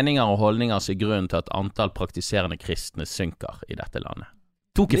dine meninger og holdninger som grunnen til at antall praktiserende kristne synker i dette landet.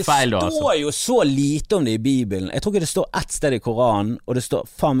 Det feil, står jo så lite om det i Bibelen. Jeg tror ikke det står ett sted i Koranen, og det står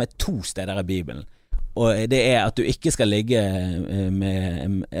faen meg 2 steder i Bibelen. Og det at du ikke skal ligge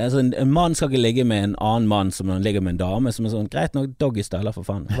med altså en mann skal ikke ligge med en annen mann som han ligger med en dame, som sånn greit nok doggystyle for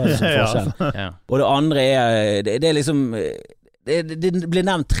faen. Hva det som forskjell? Og det andre det liksom det blir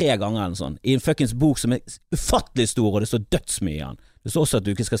nevnt 3 ganger eller sånn i en fuckings bok som ufattelig stor, og det står dødsmye i den. Det står også at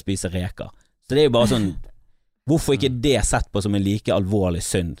du ikke skal spise reker. Så det jo bare sånn, hvorfor ikke det sett på som en like alvorlig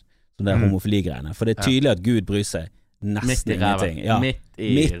synd som det homofiligreiene? For det tydelig at Gud bryr seg nesten ingenting. Ja, midt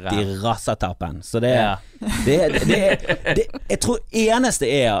i rassatappen. Så jeg tror eneste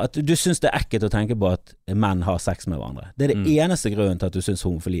at du synes det ekkelt å tenke på at menn har sex med hverandre. Det det eneste grunnen til at du synes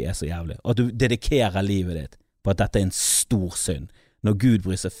homofili så jævlig. Og at du dedikerer livet ditt på at dette en stor synd. Når Gud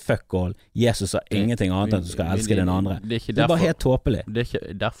bryr seg fuck all, Jesus har ingenting annet enn at du skal elske den andre. Det bare helt tåpelig. Det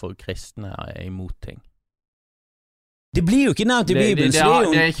ikke derfor kristne imot ting. Det blir jo ikke nevnt i Bibelen,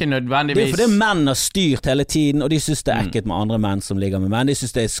 så det er ikke nødvendigvis. Det fordi menn har styrt hele tiden, og de synes det ekkelt med andre menn som ligger med menn. De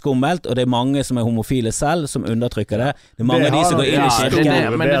synes det skummelt, og det mange som homofile selv som undertrykker det. Det mange av de som går inn i kirken.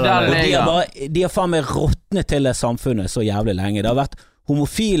 Og de har faen meg råtnet til det samfunnet så jævlig lenge. Det har vært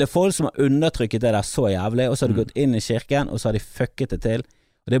homofile folk som har undertrykket det der så jævlig, og så har de gått inn i kirken, og så har de fucket det til.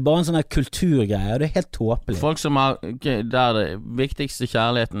 Og det bare en sånn her kulturgreie, og det helt tåpelig. Folk som har, der det viktigste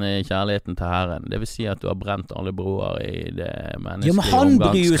kjærligheten kjærligheten til Herren, det vil si at du har brent alle broer i det menneskelige omgangskretset. Ja, men han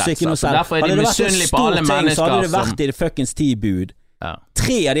bryr jo seg ikke noe selv. Derfor de misunnelige på alle mennesker. Så hadde det vært i det fuckings 10 bud.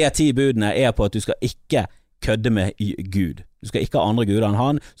 3 av de 10 budene på at du skal ikke kødde med Gud. Du skal ikke ha andre guder enn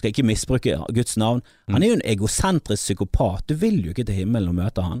han. Du skal ikke misbruke Guds navn. Han jo en egosentrisk psykopat. Du vil jo ikke til himmelen og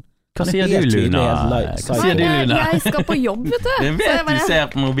møte han. Hva sier du, Luna? Jeg skal på jobb, vet du. Det vet du ser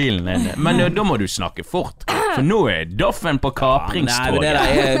på mobilen din. Men da må du snakke fort, for nå Doffen på kapringstoget.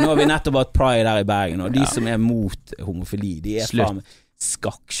 Nå har vi nettopp hatt Pride der i Bergen, og de som mot homofili, de faen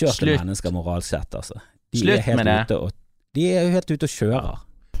skakkjørte mennesker moralsk sett, altså. Slutt med det. De jo helt ute og kjører.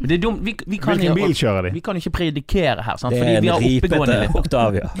 Det dumt. Hvilken bil kjører de? Vi kan ikke predikere her, sant? Det Fordi vi har oppegående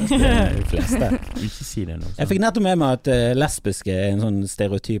Octavia. De fleste. Ikke si det nå. Jeg fikk nettopp med meg at lesbiske en sånn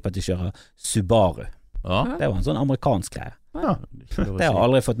stereotyp at de kjører Subaru. Det var en sånn amerikansk greie. Det har jeg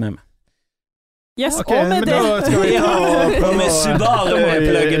aldri fått med meg. Yes, Ok, og med men det. da skal vi ta Og med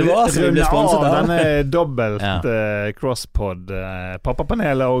Subaru-pluggen vår, så vi blir sponset av. Den dobbelt crosspod,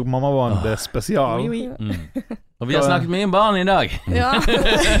 pappapanelet og Mammabanden spesial. Og vi har snakket mye om barn i dag. Ja.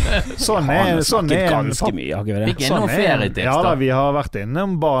 Sånn er ganske mye, har ikke vi det? Fikk noen ferietips, Ja da, da. vi har vært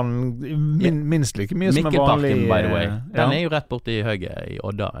innom barn minst like mye som en vanlig. Mikkelparken, by the way. Den er jo rett borte i høyet i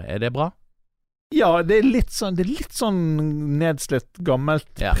Odda. Er det bra? Ja, det er litt sånn nedslitt, gammelt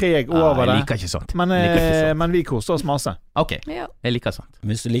preg over det. Jeg liker ikke sånt. Men vi koster oss masse. Ok, jeg liker sånt.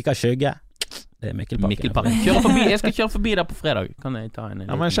 Hvis du liker skygge, det er Mikkelparken. Jeg skal kjøre forbi der på fredag. Kan jeg ta en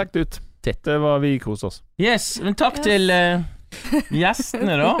Ja, men sjekk det ut. Det var vi koser oss. Yes, men takk til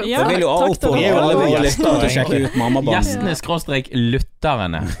gjestene da. Jeg vil jo oppfordre alle våre lyttere til å sjekke ut Mammabanden.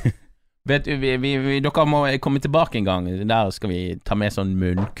 Gjestene/lytterne. Vet du, dere må komme tilbake en gang. Der skal vi ta med sånn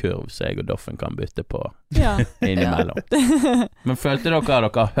munnkurv så jeg og Doffen kan bytte på innimellom. Men følte dere har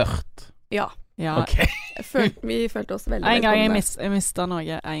hørt? Ja. Okay. Vi følte oss veldig en gang jeg mistet noe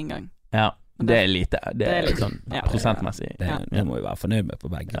en gang. Ja, det er lite. Det er litt sånn prosentmessig. Det må vi være fornøyd med på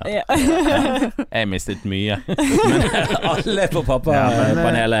begge. Jeg mistet mye. Men alle på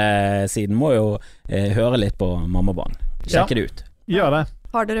pappapanelet siden må jo høre litt på Mammabanden. Sjekke det ut. Gjør det.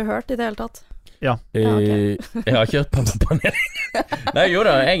 Har dere hørt i det hele tatt? Ja. Okay. Jeg har ikke hørt pappapanelet. Nei, jo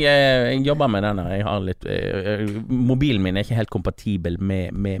da, jeg jobber med denne. Jeg har litt mobilen min er ikke helt kompatibel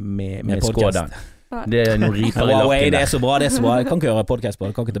med Skåden. Det er noe riper i lakken der. Det er så bra. Jeg kan ikke høre podcast på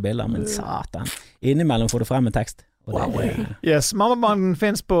det, kan ikke ta bilder, men satan. Innimellom får du frem en tekst. Yes, Mammabanden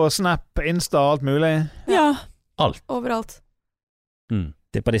finnes på Snap, Insta, alt mulig. Ja. Alt. Overalt.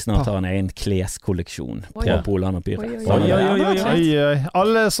 Tipper de snart har en egen kleskolleksjon på Polan og Pyrex.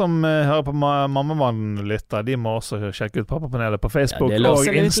 Alle som hører på Mammabanden-lytter, de må også sjekke ut pappapanelet på Facebook og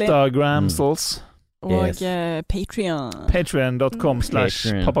Instagram. Og Patreon.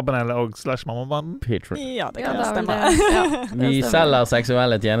 Patreon.com/pappapanelet og /mammabanden. Ja, det kan stemme. Vi selger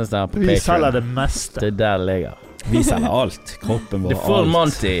seksuelle tjenester på Patreon. Vi selger det meste. Det der ligger. Vi selger alt. Kroppen vår, The Full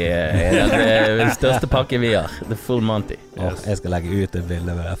Monty er den største pakken vi har. The Full Monty. Jeg skal legge ut et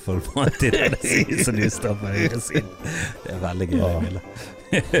bilde med Full Monty. Det er veldig gøy.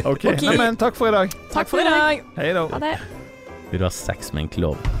 Ok, men takk for i dag. Takk for i dag. Hei da. Ha det. Vil du ha sex med en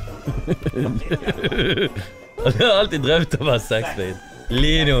klovn? Jeg har alltid drømt om å ha sex med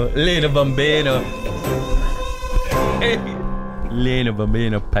Lino Bambino. Lino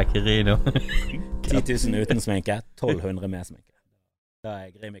Bambino Pecorino. 10 000 uten sminke, 1200 med sminke. Da er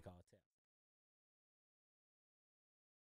jeg Grimikar.